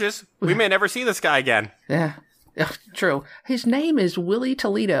charges. We may never see this guy again. Yeah. True. His name is Willie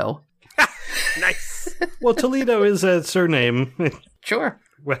Toledo. Nice. Well, Toledo is a surname. Sure.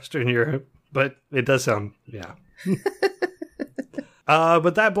 Western Europe, but it does sound, yeah.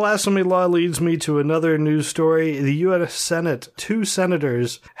 But that blasphemy law leads me to another news story. The U.S. Senate, 2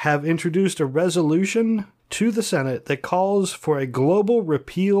 senators have introduced a resolution to the Senate that calls for a global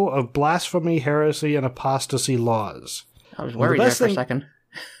repeal of blasphemy, heresy, and apostasy laws. I was worried there for a second.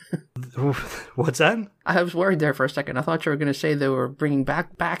 What's that? I was worried there for a second. I thought you were going to say they were bringing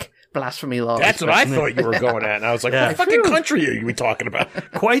back blasphemy laws. That's what I thought you were going at. And I was like, what fucking country are you talking about?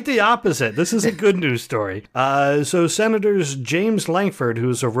 Quite the opposite. This is a good news story. So Senators James Lankford,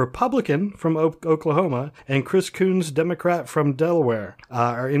 who's a Republican from Oklahoma, and Chris Coons, Democrat from Delaware,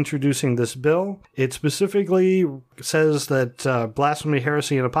 are introducing this bill. It specifically says that blasphemy,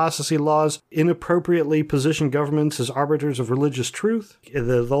 heresy, and apostasy laws inappropriately position governments as arbiters of religious truth.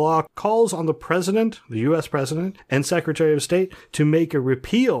 The law calls on the president, the U.S. president, and Secretary of State to make a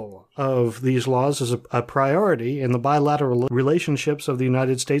repeal of these laws as a priority in the bilateral relationships of the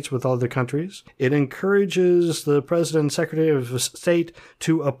United States with other countries. It encourages the President and Secretary of State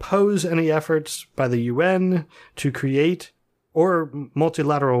to oppose any efforts by the UN to create or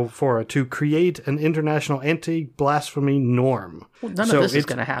multilateral fora to create an international anti-blasphemy norm. Well, none of this is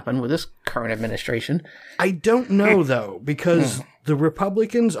going to happen with this current administration. I don't know, though, because the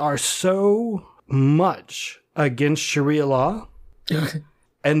Republicans are so much against Sharia law.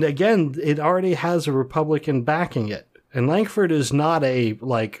 And again, it already has a Republican backing it. And Lankford is not a,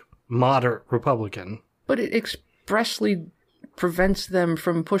 moderate Republican. But it expressly prevents them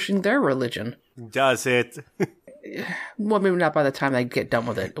from pushing their religion. Does it? Well, maybe not by the time they get done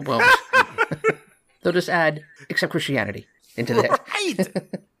with it. Well, they'll just add, except Christianity, into there. Right!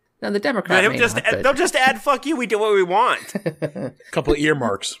 Now, the Democrats they'll just add, fuck you, we do what we want. Couple of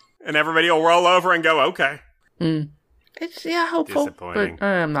earmarks. And everybody will roll over and go, okay. It's, hopeful. But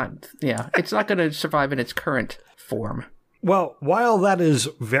I'm not, it's not going to survive in its current form. Well, while that is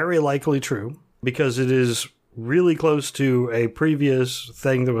very likely true, because it is really close to a previous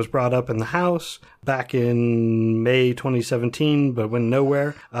thing that was brought up in the House back in May 2017, but went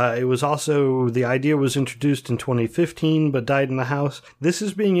nowhere. It was also, the idea was introduced in 2015, but died in the House. This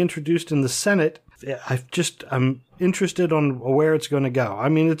is being introduced in the Senate. I'm interested on where it's going to go. I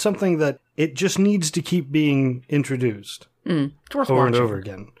mean, it's something that it just needs to keep being introduced over and over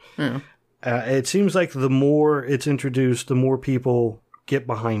again. Yeah. It seems like the more it's introduced, the more people get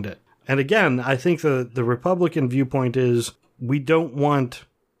behind it. And again, I think the Republican viewpoint is we don't want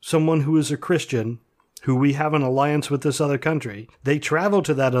someone who is a Christian, who we have an alliance with this other country. They travel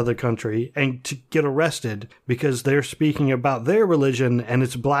to that other country and to get arrested because they're speaking about their religion and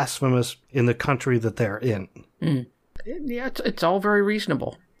it's blasphemous in the country that they're in. Yeah, it's all very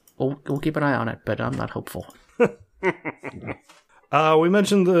reasonable. We'll keep an eye on it, but I'm not hopeful. We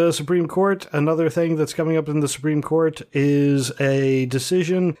mentioned the Supreme Court. Another thing that's coming up in the Supreme Court is a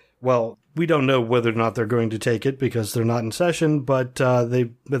decision. Well, we don't know whether or not they're going to take it because they're not in session, but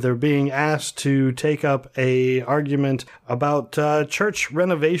they're being asked to take up a argument about church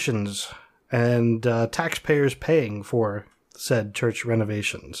renovations and taxpayers paying for said church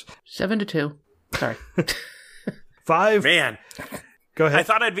renovations. 7-2. Sorry. 5. Man. Go ahead. I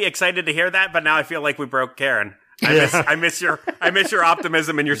thought I'd be excited to hear that, but now I feel like we broke Karen. I miss your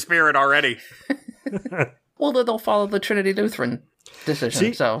optimism and your spirit already. Well, they'll follow the Trinity Lutheran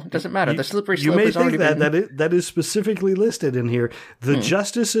decision, so it doesn't matter. The slippery slope has already been... You may think that is specifically listed in here. The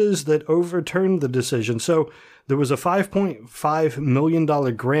justices that overturned the decision. So there was a $5.5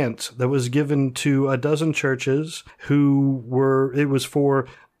 million grant that was given to a dozen churches who were... It was for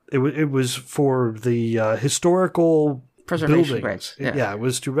the historical... Preservation grants. Yeah, it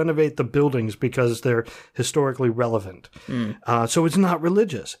was to renovate the buildings because they're historically relevant. So it's not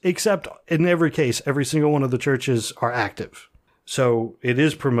religious, except in every case, every single one of the churches are active. So it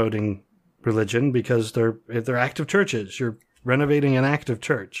is promoting religion because they're active churches. You're renovating an active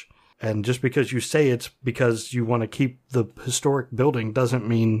church. And just because you say it's because you want to keep the historic building doesn't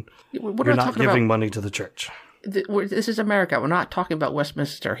mean you're not giving money to the church. This is America. We're not talking about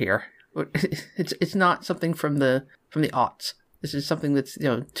Westminster here. It's not something from the aughts. This is something that's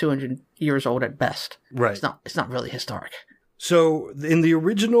 200 years old at best. Right. It's not really historic. So in the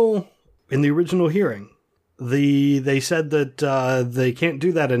original hearing, they said that they can't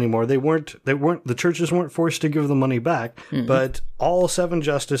do that anymore. The churches weren't forced to give the money back, but all 7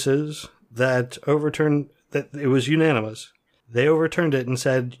 justices that overturned that, it was unanimous. They overturned it and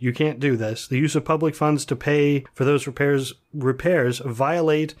said, you can't do this. The use of public funds to pay for those repairs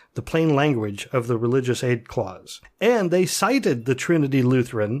violate the plain language of the religious aid clause. And they cited the Trinity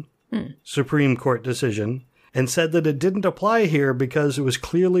Lutheran Supreme Court decision and said that it didn't apply here because it was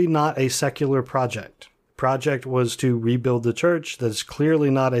clearly not a secular project. Project was to rebuild the church. That's clearly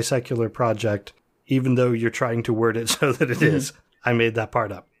not a secular project, even though you're trying to word it so that it is. I made that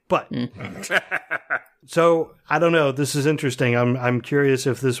part up. But... So, I don't know. This is interesting. I'm curious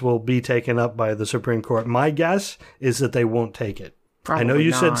if this will be taken up by the Supreme Court. My guess is that they won't take it. Probably I know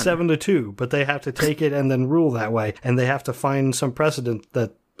you not. said 7-2, but they have to take it and then rule that way. And they have to find some precedent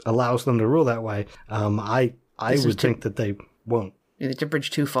that allows them to rule that way. I would think that they won't. It's a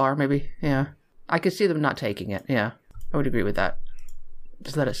bridge too far, maybe. Yeah. I could see them not taking it. Yeah. I would agree with that.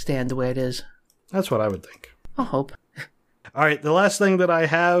 Just let it stand the way it is. That's what I would think. I'll hope. All right. The last thing that I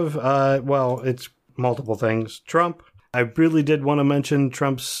have, it's multiple things. Trump. I really did want to mention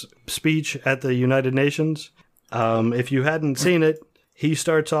Trump's speech at the United Nations. If you hadn't seen it, he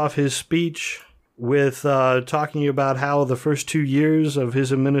starts off his speech with talking about how the first 2 years of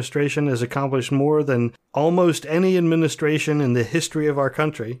his administration has accomplished more than almost any administration in the history of our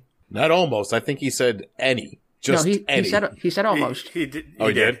country. Not almost. I think he said any. Just any. He said almost. He did.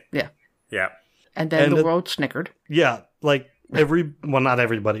 He did? Yeah. Yeah. And then the world snickered. Yeah, like not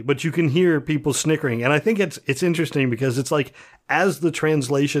everybody, but you can hear people snickering. And I think it's interesting because it's like, as the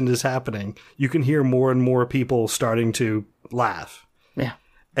translation is happening, you can hear more and more people starting to laugh. Yeah.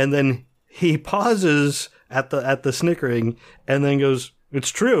 And then he pauses at the snickering and then goes, "It's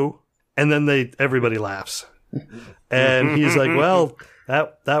true." And then everybody laughs. And he's like, "Well,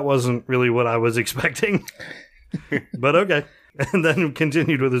 that wasn't really what I was expecting." But okay. And then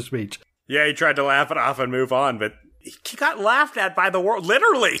continued with his speech. Yeah, he tried to laugh it off and move on, but he got laughed at by the world.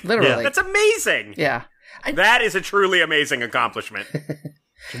 Literally. Yeah. That's amazing. Yeah. That is a truly amazing accomplishment.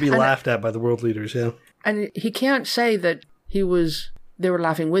 To be laughed at by the world leaders, yeah. And he can't say that they were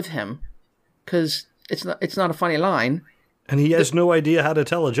laughing with him, because it's not a funny line. And he has no idea how to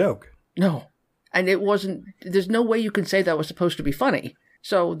tell a joke. No. And there's no way you can say that was supposed to be funny.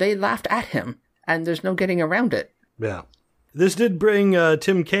 So they laughed at him, and there's no getting around it. Yeah. This did bring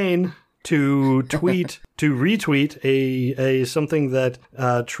Tim Kaine to retweet a something that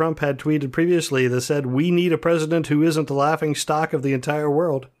Trump had tweeted previously that said, "We need a president who isn't the laughing stock of the entire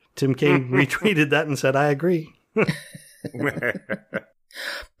world." Tim Kaine retweeted that and said, "I agree."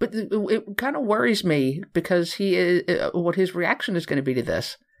 But it kind of worries me because what his reaction is going to be to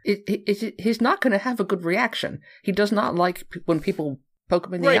this. He's not going to have a good reaction. He does not like when people poke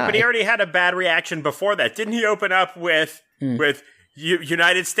him in the eye. Right, but he already had a bad reaction before that. Didn't he open up with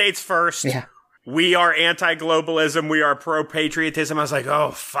United States first? Yeah. We are anti-globalism. We are pro-patriotism. I was like,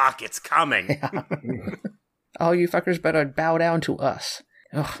 oh, fuck, it's coming. Yeah. All you fuckers better bow down to us.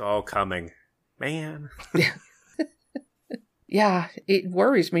 Ugh. It's all coming. Man. Yeah. Yeah, it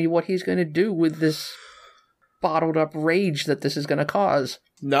worries me what he's going to do with this bottled up rage that this is going to cause.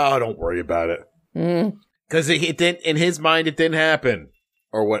 No, don't worry about it. Because it didn't, in his mind, it didn't happen.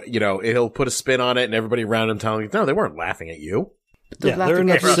 Or what, he'll put a spin on it and everybody around him telling him, no, they weren't laughing at you. Yeah, they're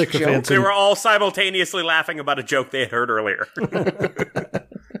enough sycophants. They were all simultaneously laughing about a joke they had heard earlier.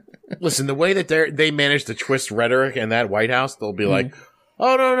 Listen, the way that they managed to twist rhetoric in that White House, they'll be like,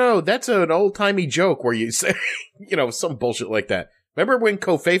 oh, no, that's an old-timey joke where you say, some bullshit like that. Remember when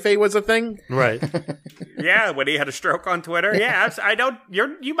Kofefe was a thing? Right. Yeah, when he had a stroke on Twitter. Yeah,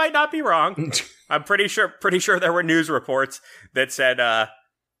 you might not be wrong. I'm pretty sure there were news reports that said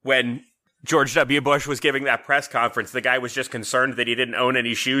when George W. Bush was giving that press conference, the guy was just concerned that he didn't own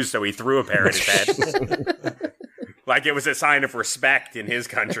any shoes, so he threw a pair at his head. Like it was a sign of respect in his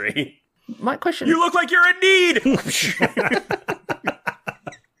country. My question: You look like you're in need!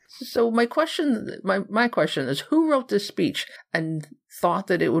 So my question is, who wrote this speech and thought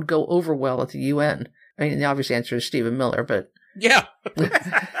that it would go over well at the UN? I mean, the obvious answer is Stephen Miller, but... Yeah.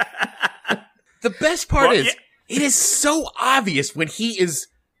 The best part is, it is so obvious when he is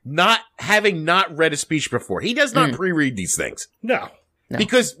not read a speech before. He does not pre-read these things. No.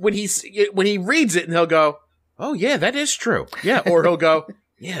 Because when he reads it and he'll go, oh yeah, that is true. Yeah. Or he'll go,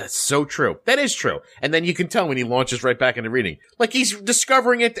 yeah, that's so true. That is true. And then you can tell when he launches right back into reading. Like he's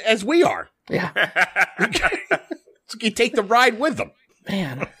discovering it as we are. Yeah. So you take the ride with them.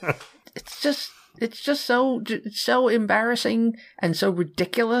 Man, it's just so embarrassing and so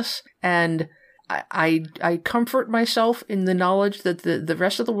ridiculous. And I comfort myself in the knowledge that the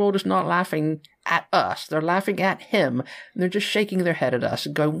rest of the world is not laughing at us. They're laughing at him. And they're just shaking their head at us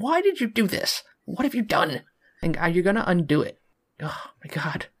and going, why did you do this? What have you done? And are you going to undo it? Oh, my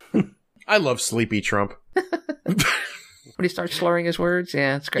God. I love Sleepy Trump. When he starts slurring his words,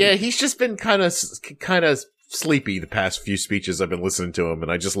 yeah, it's great. Yeah, he's just been kind of sleepy the past few speeches I've been listening to him,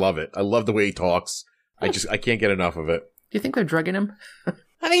 and I just love it. I love the way he talks. I can't get enough of it. Do you think they're drugging him?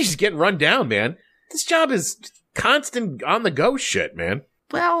 I think he's just getting run down, man. This job is constant on-the-go shit, man.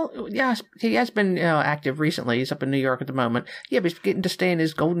 Well, yeah, he has been active recently. He's up in New York at the moment. Yeah, but he's getting to stay in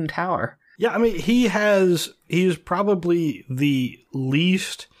his golden tower. Yeah, I mean, he's probably the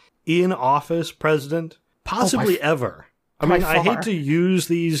least in-office president possibly ever. I mean, I hate to use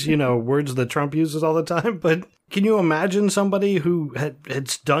these, words that Trump uses all the time, but can you imagine somebody who had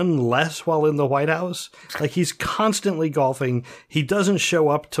done less while in the White House? Like, he's constantly golfing. He doesn't show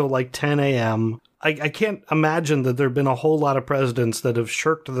up till like 10 a.m. I can't imagine that there have been a whole lot of presidents that have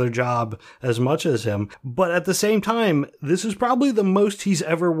shirked their job as much as him. But at the same time, this is probably the most he's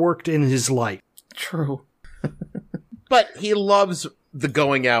ever worked in his life. True. But he loves the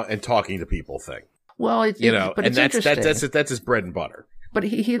going out and talking to people thing. Well, but and that's his bread and butter. But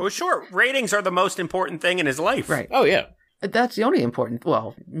he well, sure, ratings are the most important thing in his life. Right. Oh, yeah. That's the only important,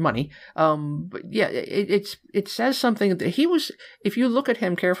 money. But yeah, it says something that he was, if you look at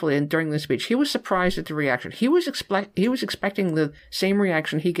him carefully and during the speech, he was surprised at the reaction. He was expecting the same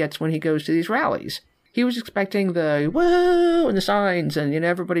reaction he gets when he goes to these rallies. He was expecting the whoa and the signs and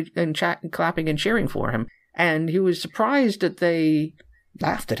everybody and clapping and cheering for him. And he was surprised that they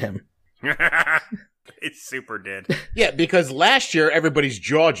laughed at him. It super did. Yeah, because last year, everybody's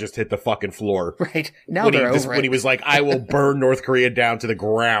jaw just hit the fucking floor. Right. Now they're over it. When he was like, I will burn North Korea down to the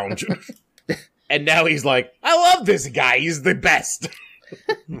ground. And now he's like, I love this guy. He's the best.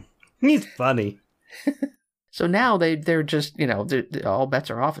 He's funny. So now they're just, all bets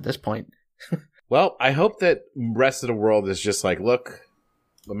are off at this point. Well, I hope that the rest of the world is just like, look,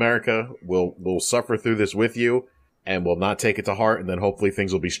 America, we'll suffer through this with you, and we'll not take it to heart, and then hopefully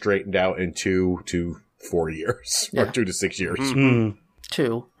things will be straightened out in 2 to 4 years, or 2 to 6 years. Mm.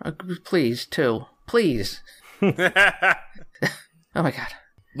 2. Please, 2. Please. Oh my God.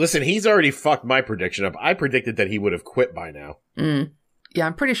 Listen, he's already fucked my prediction up. I predicted that he would have quit by now. Yeah,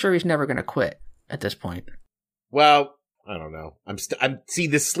 I'm pretty sure he's never going to quit at this point. Well, I don't know. See,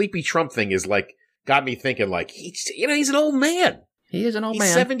 this sleepy Trump thing is like, got me thinking like, he's an old man. He is an old man.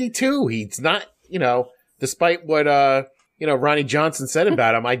 He's 72. He's not, despite what, Ronnie Johnson said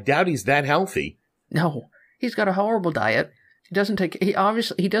about him, I doubt he's that healthy. No, he's got a horrible diet. He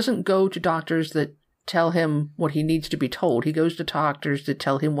doesn't go to doctors that tell him what he needs to be told. He goes to doctors that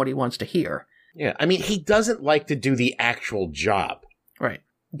tell him what he wants to hear. Yeah. I mean, he doesn't like to do the actual job. Right.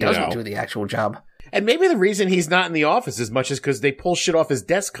 Doesn't do the actual job. And maybe the reason he's not in the office as much is because they pull shit off his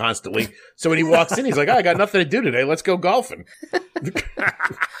desk constantly. So when he walks in, he's like, I got nothing to do today. Let's go golfing.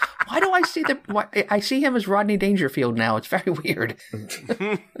 Why do I see I see him as Rodney Dangerfield now? It's very weird.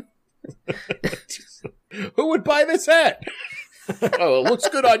 Who would buy this hat? Oh, it looks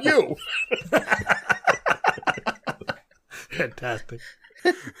good on you. Fantastic.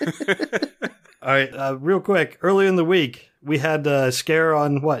 All right, real quick. Early in the week, we had a scare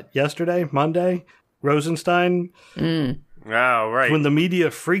on yesterday, Monday? Rosenstein. Oh, right. When the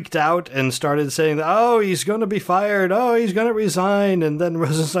media freaked out and started saying, oh, he's going to be fired. Oh, he's going to resign. And then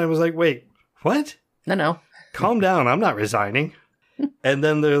Rosenstein was like, wait, what? No. Calm down. I'm not resigning. And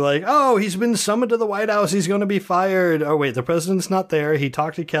then they're like, oh, he's been summoned to the White House. He's going to be fired. Oh, wait, the president's not there. He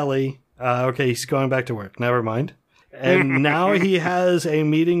talked to Kelly. Okay, he's going back to work. Never mind. And now he has a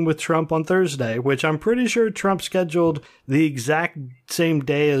meeting with Trump on Thursday, which I'm pretty sure Trump scheduled the exact same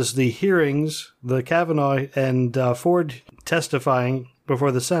day as the hearings, the Kavanaugh and Ford testifying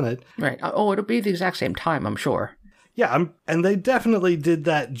before the Senate. Right. Oh, it'll be the exact same time, I'm sure. Yeah, and they definitely did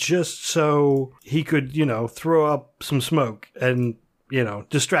that just so he could, throw up some smoke and,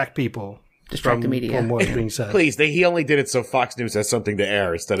 distract people. Distract the media. From what's being said. Please, he only did it so Fox News has something to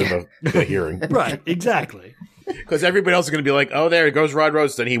air instead of the hearing. Right, exactly. Because everybody else is going to be like, oh, there goes Rod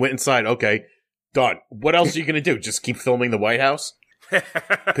Rosenstein. He went inside. Okay, done. What else are you going to do? Just keep filming the White House?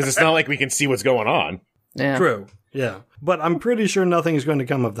 Because it's not like we can see what's going on. Yeah. True. Yeah. But I'm pretty sure nothing is going to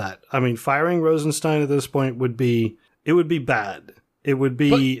come of that. I mean, firing Rosenstein at this point would be bad. It would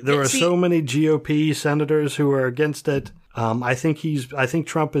be, there are so many GOP senators who are against it. I think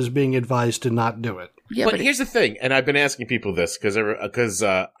Trump is being advised to not do it. Yeah, but here's the thing, and I've been asking people this because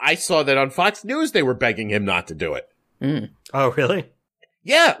I saw that on Fox News they were begging him not to do it. Mm. Oh, really?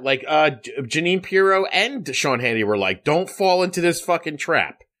 Yeah, like Jeanine Pirro and Sean Hannity were like, "Don't fall into this fucking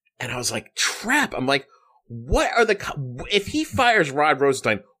trap." And I was like, "Trap?" I'm like, "What are if he fires Rod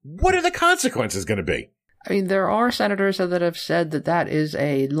Rosenstein? What are the consequences going to be?" I mean, there are senators that have said that is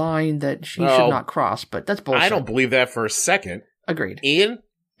a line that she should not cross, but that's bullshit. I don't believe that for a second. Agreed. Ian,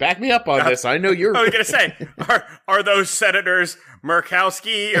 back me up on this. I know you're... I was going to say, are those senators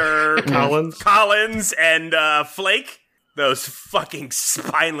Murkowski or Collins and Flake? Those fucking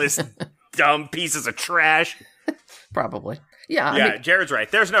spineless, dumb pieces of trash? Probably. Yeah. I mean, Jared's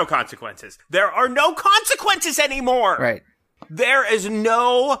right. There's no consequences. There are no consequences anymore. Right. There is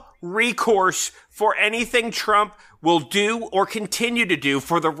no recourse for anything Trump will do or continue to do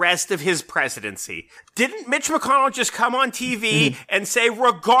for the rest of his presidency. Didn't Mitch McConnell just come on TV and say,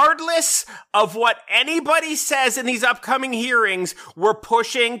 regardless of what anybody says in these upcoming hearings, we're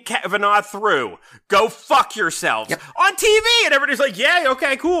pushing Kavanaugh through. Go fuck yourselves. Yep. On TV. And everybody's like, yeah,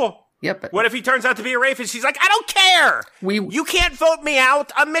 okay, cool. Yep. What if he turns out to be a rapist? He's like, I don't care. You can't vote me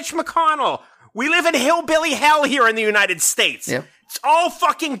out. I'm Mitch McConnell. We live in hillbilly hell here in the United States. Yep. It's all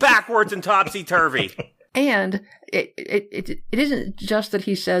fucking backwards and topsy-turvy. And it isn't just that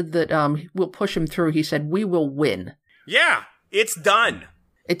he said that we'll push him through. He said we will win. Yeah, it's done.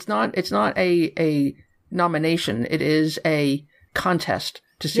 It's not a nomination. It is a contest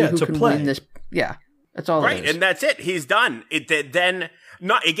to see who can win this. Yeah, that's all it is. Right, and that's it. He's done. Then,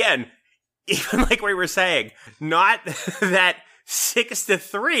 not again, even like we were saying, not that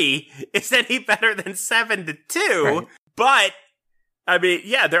 6-3 is any better than 7-2, right. But I mean,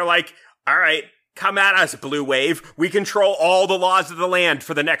 yeah, they're like, all right, come at us, Blue Wave. We control all the laws of the land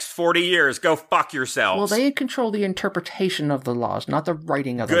for the next 40 years. Go fuck yourselves. Well, they control the interpretation of the laws, not the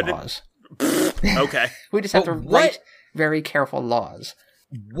writing of the laws. Okay. We just have to write very careful laws.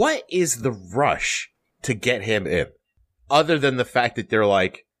 What is the rush to get him in? Other than the fact that they're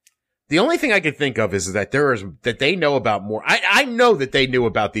like, the only thing I can think of is that that they know about more. I know that they knew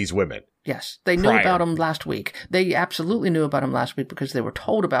about these women. Yes, they knew about them last week. They absolutely knew about them last week because they were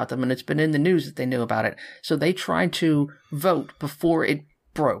told about them, and it's been in the news that they knew about it. So they tried to vote before it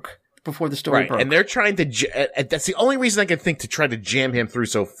broke, before the story broke. And they're trying to, that's the only reason I can think to try to jam him through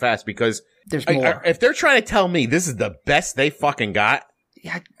so fast, because there's more. If they're trying to tell me this is the best they fucking got,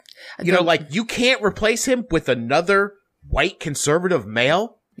 you can't replace him with another white conservative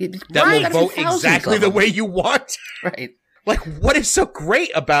male that will vote exactly the way you want. Right. Like, what is so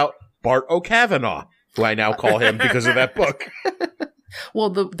great about Bart O'Kavanaugh, who I now call him because of that book? Well,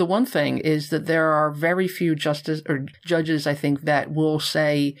 the one thing is that there are very few judges, I think, that will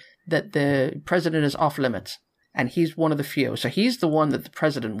say that the president is off limits, and he's one of the few. So he's the one that the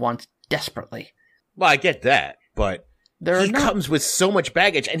president wants desperately. Well, I get that, but he comes with so much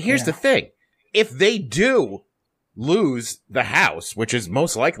baggage. And here's the thing. If they do lose the House, which is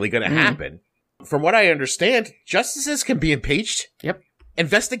most likely going to happen, from what I understand, justices can be impeached. Yep.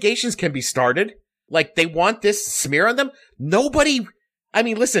 Investigations can be started. Like, they want this smear on them. Nobody, I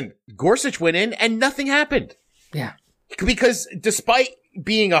mean, listen, Gorsuch went in and nothing happened. Yeah. Because despite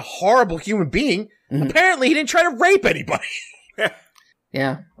being a horrible human being, apparently he didn't try to rape anybody.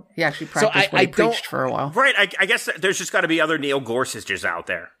 Yeah. He actually practiced what he preached for a while. Right. I guess there's just got to be other Neil Gorsuches out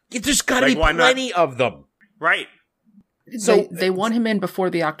there. There's got to be plenty of them. Right. So they want him in before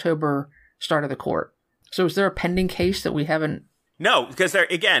the October start of the court. So is there a pending case that we haven't? No, because there,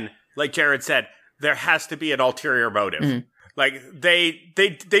 again, like Jared said, there has to be an ulterior motive. Like, they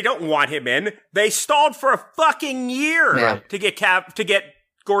don't want him in. They stalled for a fucking year to get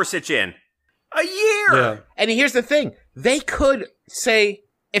Gorsuch in. A year! Yeah. And here's the thing. They could say,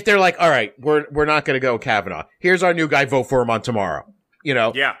 if they're like, all right, we're not going to go Kavanaugh. Here's our new guy, vote for him on tomorrow.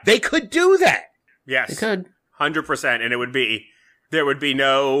 Yeah. They could do that. Yes. They could. 100%. And there would be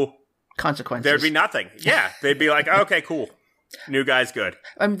no consequences. There'd be nothing. Yeah. They'd be like, okay, cool. New guy's good.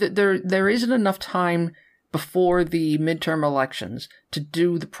 There isn't enough time before the midterm elections to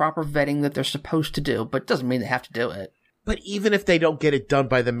do the proper vetting that they're supposed to do, but it doesn't mean they have to do it. But even if they don't get it done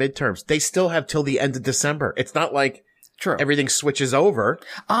by the midterms, they still have till the end of December. It's not like everything switches over.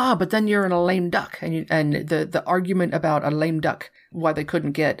 But then you're in a lame duck, and the argument about a lame duck, why they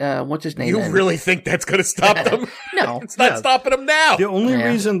couldn't get what's his name? You really think that's going to stop them? No, it's not stopping them now. The only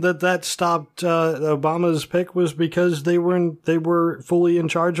reason that stopped Obama's pick was because they were fully in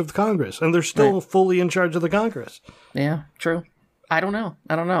charge of the Congress, and they're still fully in charge of the Congress. Yeah, true. I don't know.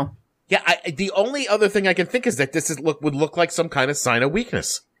 Yeah, the only other thing I can think is that this would look like some kind of sign of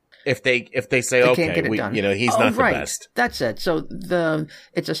weakness. If they say, okay, he's not the best. That's it. So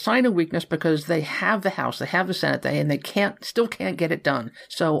it's a sign of weakness because they have the House, they have the Senate, and they still can't get it done.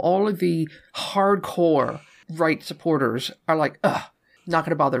 So all of the hardcore right supporters are like, not going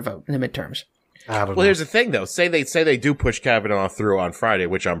to bother to vote in the midterms. Well, here's the thing, though. Say they do push Kavanaugh through on Friday,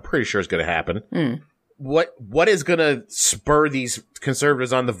 which I'm pretty sure is going to happen. What is going to spur these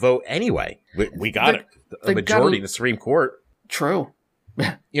conservatives on the vote anyway? We got it. A majority in the Supreme Court. True.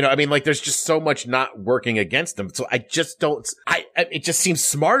 There's just so much not working against them. So I just don't, it just seems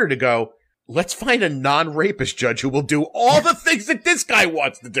smarter to go, let's find a non-rapist judge who will do all the things that this guy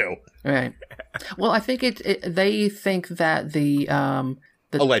wants to do. Right. Well, I think they think that the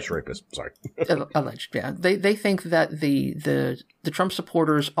alleged rapist, sorry. Alleged, yeah. They think that the Trump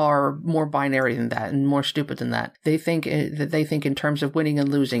supporters are more binary than that and more stupid than that. They think in terms of winning and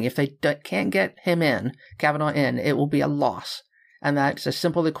losing. If they can't get Kavanaugh in, it will be a loss. And that's a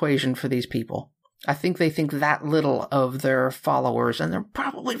simple equation for these people. I think they think that little of their followers, and they're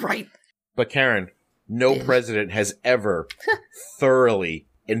probably right. But Karen, no president has ever thoroughly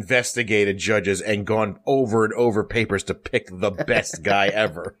investigated judges and gone over and over papers to pick the best guy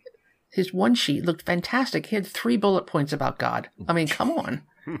ever. His one sheet looked fantastic. He had 3 bullet points about God. I mean, come on.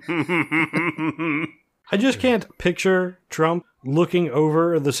 I just can't picture Trump looking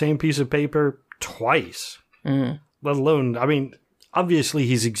over the same piece of paper twice. Let alone, obviously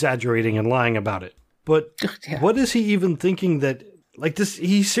he's exaggerating and lying about it. But what is he even thinking that, does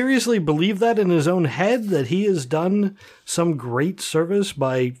he seriously believe that in his own head, that he has done some great service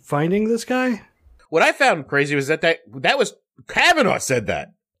by finding this guy? What I found crazy was that was, Kavanaugh said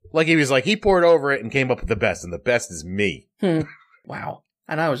that. He was like, he poured over it and came up with the best, and the best is me. Wow.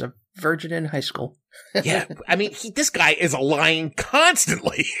 And I was a virgin in high school. Yeah, I mean, this guy is lying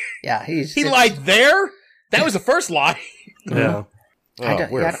constantly. Yeah, he lied there. That was the first lie. Yeah.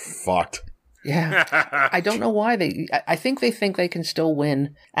 We're fucked. Yeah. I don't know why I think they can still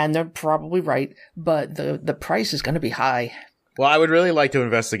win, and they're probably right, but the price is going to be high. Well, I would really like to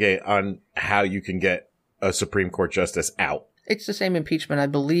investigate on how you can get a Supreme Court justice out. It's the same impeachment, I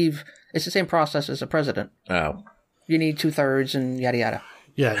believe. It's the same process as a president. Oh. You need 2/3 and yada yada.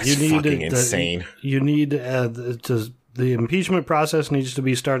 Yeah, That's fucking insane. You need the impeachment process needs to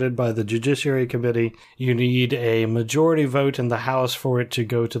be started by the Judiciary Committee. You need a majority vote in the House for it to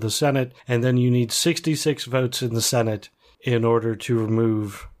go to the Senate, and then you need 66 votes in the Senate in order to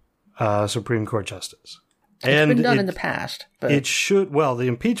remove Supreme Court justice. It's been done in the past. But it should. Well, the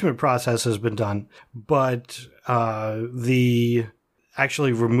impeachment process has been done, but the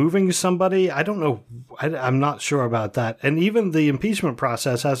actually removing somebody, I don't know. I'm not sure about that. And even the impeachment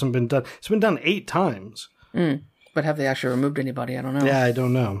process hasn't been done. It's been done 8 times. But have they actually removed anybody? I don't know. Yeah, I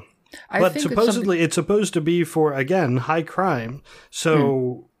don't know. But supposedly it's supposed to be for, again, high crime.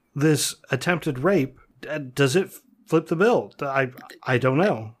 So this attempted rape, does it flip the bill? I don't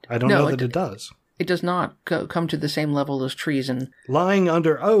know. I don't know that it does. It does not come to the same level as treason. Lying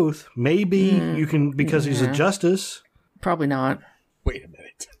under oath, maybe you can, because he's a justice. Probably not. Wait a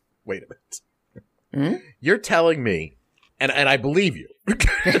minute. You're telling me, and I believe you,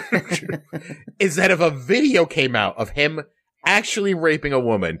 is that if a video came out of him actually raping a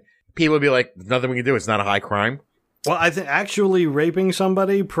woman, people would be like, nothing we can do, it's not a high crime? Well, I think actually raping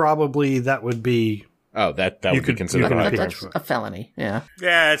somebody, probably that would be... Oh, that would be considered that's a felony, yeah.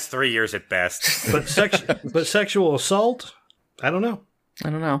 Yeah, it's 3 years at best. But sexual assault? I don't know.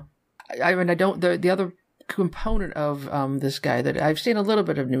 I mean, I don't... The other component of this guy that I've seen a little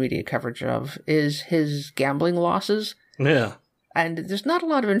bit of new media coverage of is his gambling losses. Yeah. And there's not a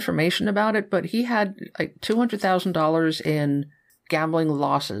lot of information about it, but he had like $200,000 in gambling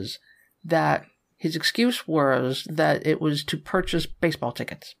losses that his excuse was that it was to purchase baseball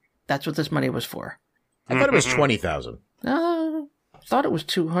tickets. That's what this money was for. I thought it was 20,000. I thought it was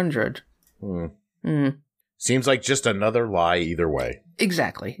 200. Seems like just another lie either way.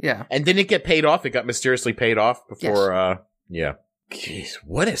 Exactly, yeah. And didn't it get paid off? It got mysteriously paid off before, yeah. Jeez,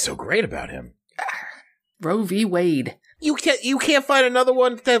 what is so great about him? Roe v. Wade. You can't find another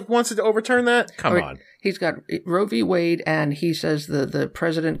one that wants to overturn that? Come on. He's got Roe v. Wade, and he says the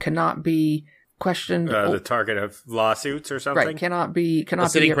president cannot be questioned. The target of lawsuits or something? Right, cannot be the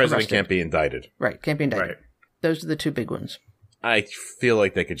sitting president arrested. can't be indicted. Right, can't be indicted. Right. Those are the 2 big ones. I feel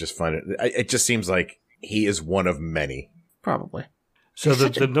like they could just find it. It just seems like he is one of many. Probably. So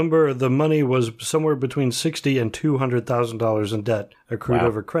the money was somewhere between $60,000 and $200,000 in debt accrued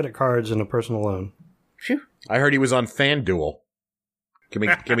over credit cards and a personal loan. Phew. I heard he was on FanDuel.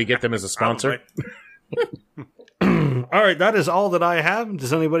 Can we get them as a sponsor? All right, that is all that I have.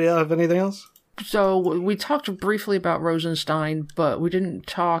 Does anybody have anything else? So we talked briefly about Rosenstein, but we didn't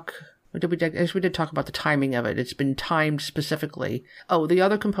talk. I guess we did talk about the timing of it. It's been timed specifically. Oh, the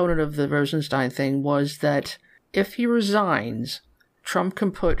other component of the Rosenstein thing was that if he resigns, Trump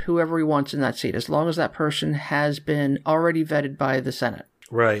can put whoever he wants in that seat, as long as that person has been already vetted by the Senate.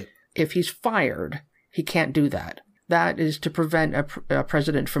 Right. If he's fired, he can't do that. That is to prevent a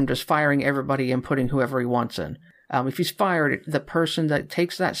president from just firing everybody and putting whoever he wants in. If he's fired, the person that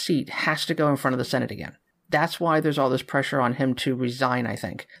takes that seat has to go in front of the Senate again. That's why there's all this pressure on him to resign, I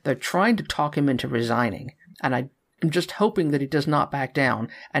think. They're trying to talk him into resigning. And I'm just hoping that he does not back down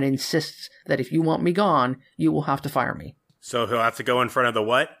and insists that if you want me gone, you will have to fire me. So he'll have to go in front of the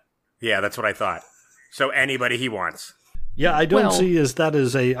what? Yeah, that's what I thought. So anybody he wants. Yeah, I don't see that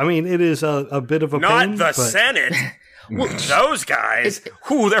as I mean, it is a bit of a pain. Not the Senate. Well, those guys,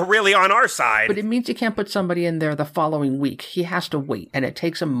 they're really on our side. But it means you can't put somebody in there the following week. He has to wait, and it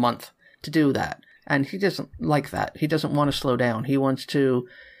takes a month to do that. And he doesn't like that. He doesn't want to slow down. He wants to,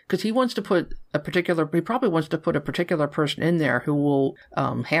 because he wants to put he probably wants to put a particular person in there who will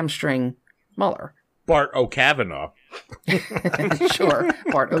hamstring Mueller. Bart O'Kavanaugh. Sure,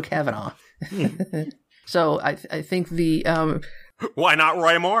 Bart O'Kavanaugh. So I think the... why not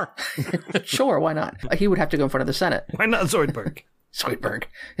Roy Moore? Sure, why not? He would have to go in front of the Senate. Why not Zoidberg? Zoidberg.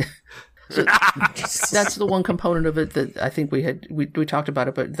 So that's the one component of it that I think we talked about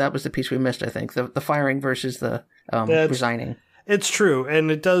it, but that was the piece we missed, I think. The firing versus the resigning. It's true, and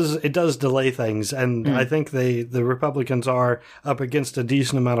it does delay things, and I think the Republicans are up against a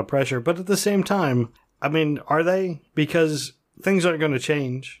decent amount of pressure, but at the same time, I mean, are they? Because things aren't going to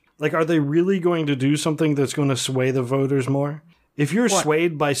change. Like, are they really going to do something that's going to sway the voters more? If you're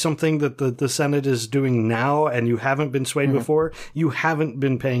swayed by something that the Senate is doing now and you haven't been swayed before, you haven't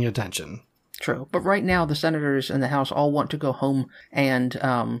been paying attention. True. But right now, the senators in the House all want to go home and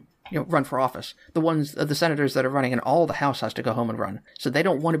run for office. The senators that are running in all the House has to go home and run. So they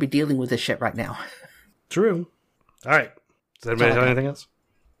don't want to be dealing with this shit right now. True. All right. Does anybody have anything else?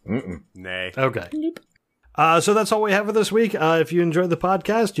 Nay. Okay. Nope. So that's all we have for this week. If you enjoyed the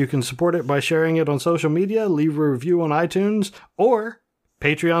podcast, you can support it by sharing it on social media, leave a review on iTunes, or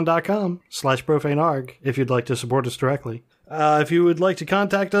patreon.com/profanearg if you'd like to support us directly. If you would like to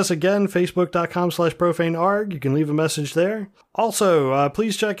contact us again, facebook.com/profanearg. You can leave a message there. Also,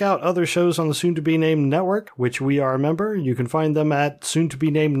 please check out other shows on the soon-to-be-named network, which we are a member. You can find them at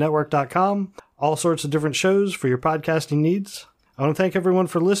soon-to-be-named-network.com. All sorts of different shows for your podcasting needs. I want to thank everyone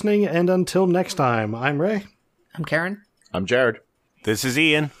for listening, and until next time, I'm Ray. I'm Karen. I'm Jared. This is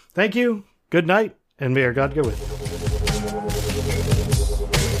Ian. Thank you, good night, and may our God go with you.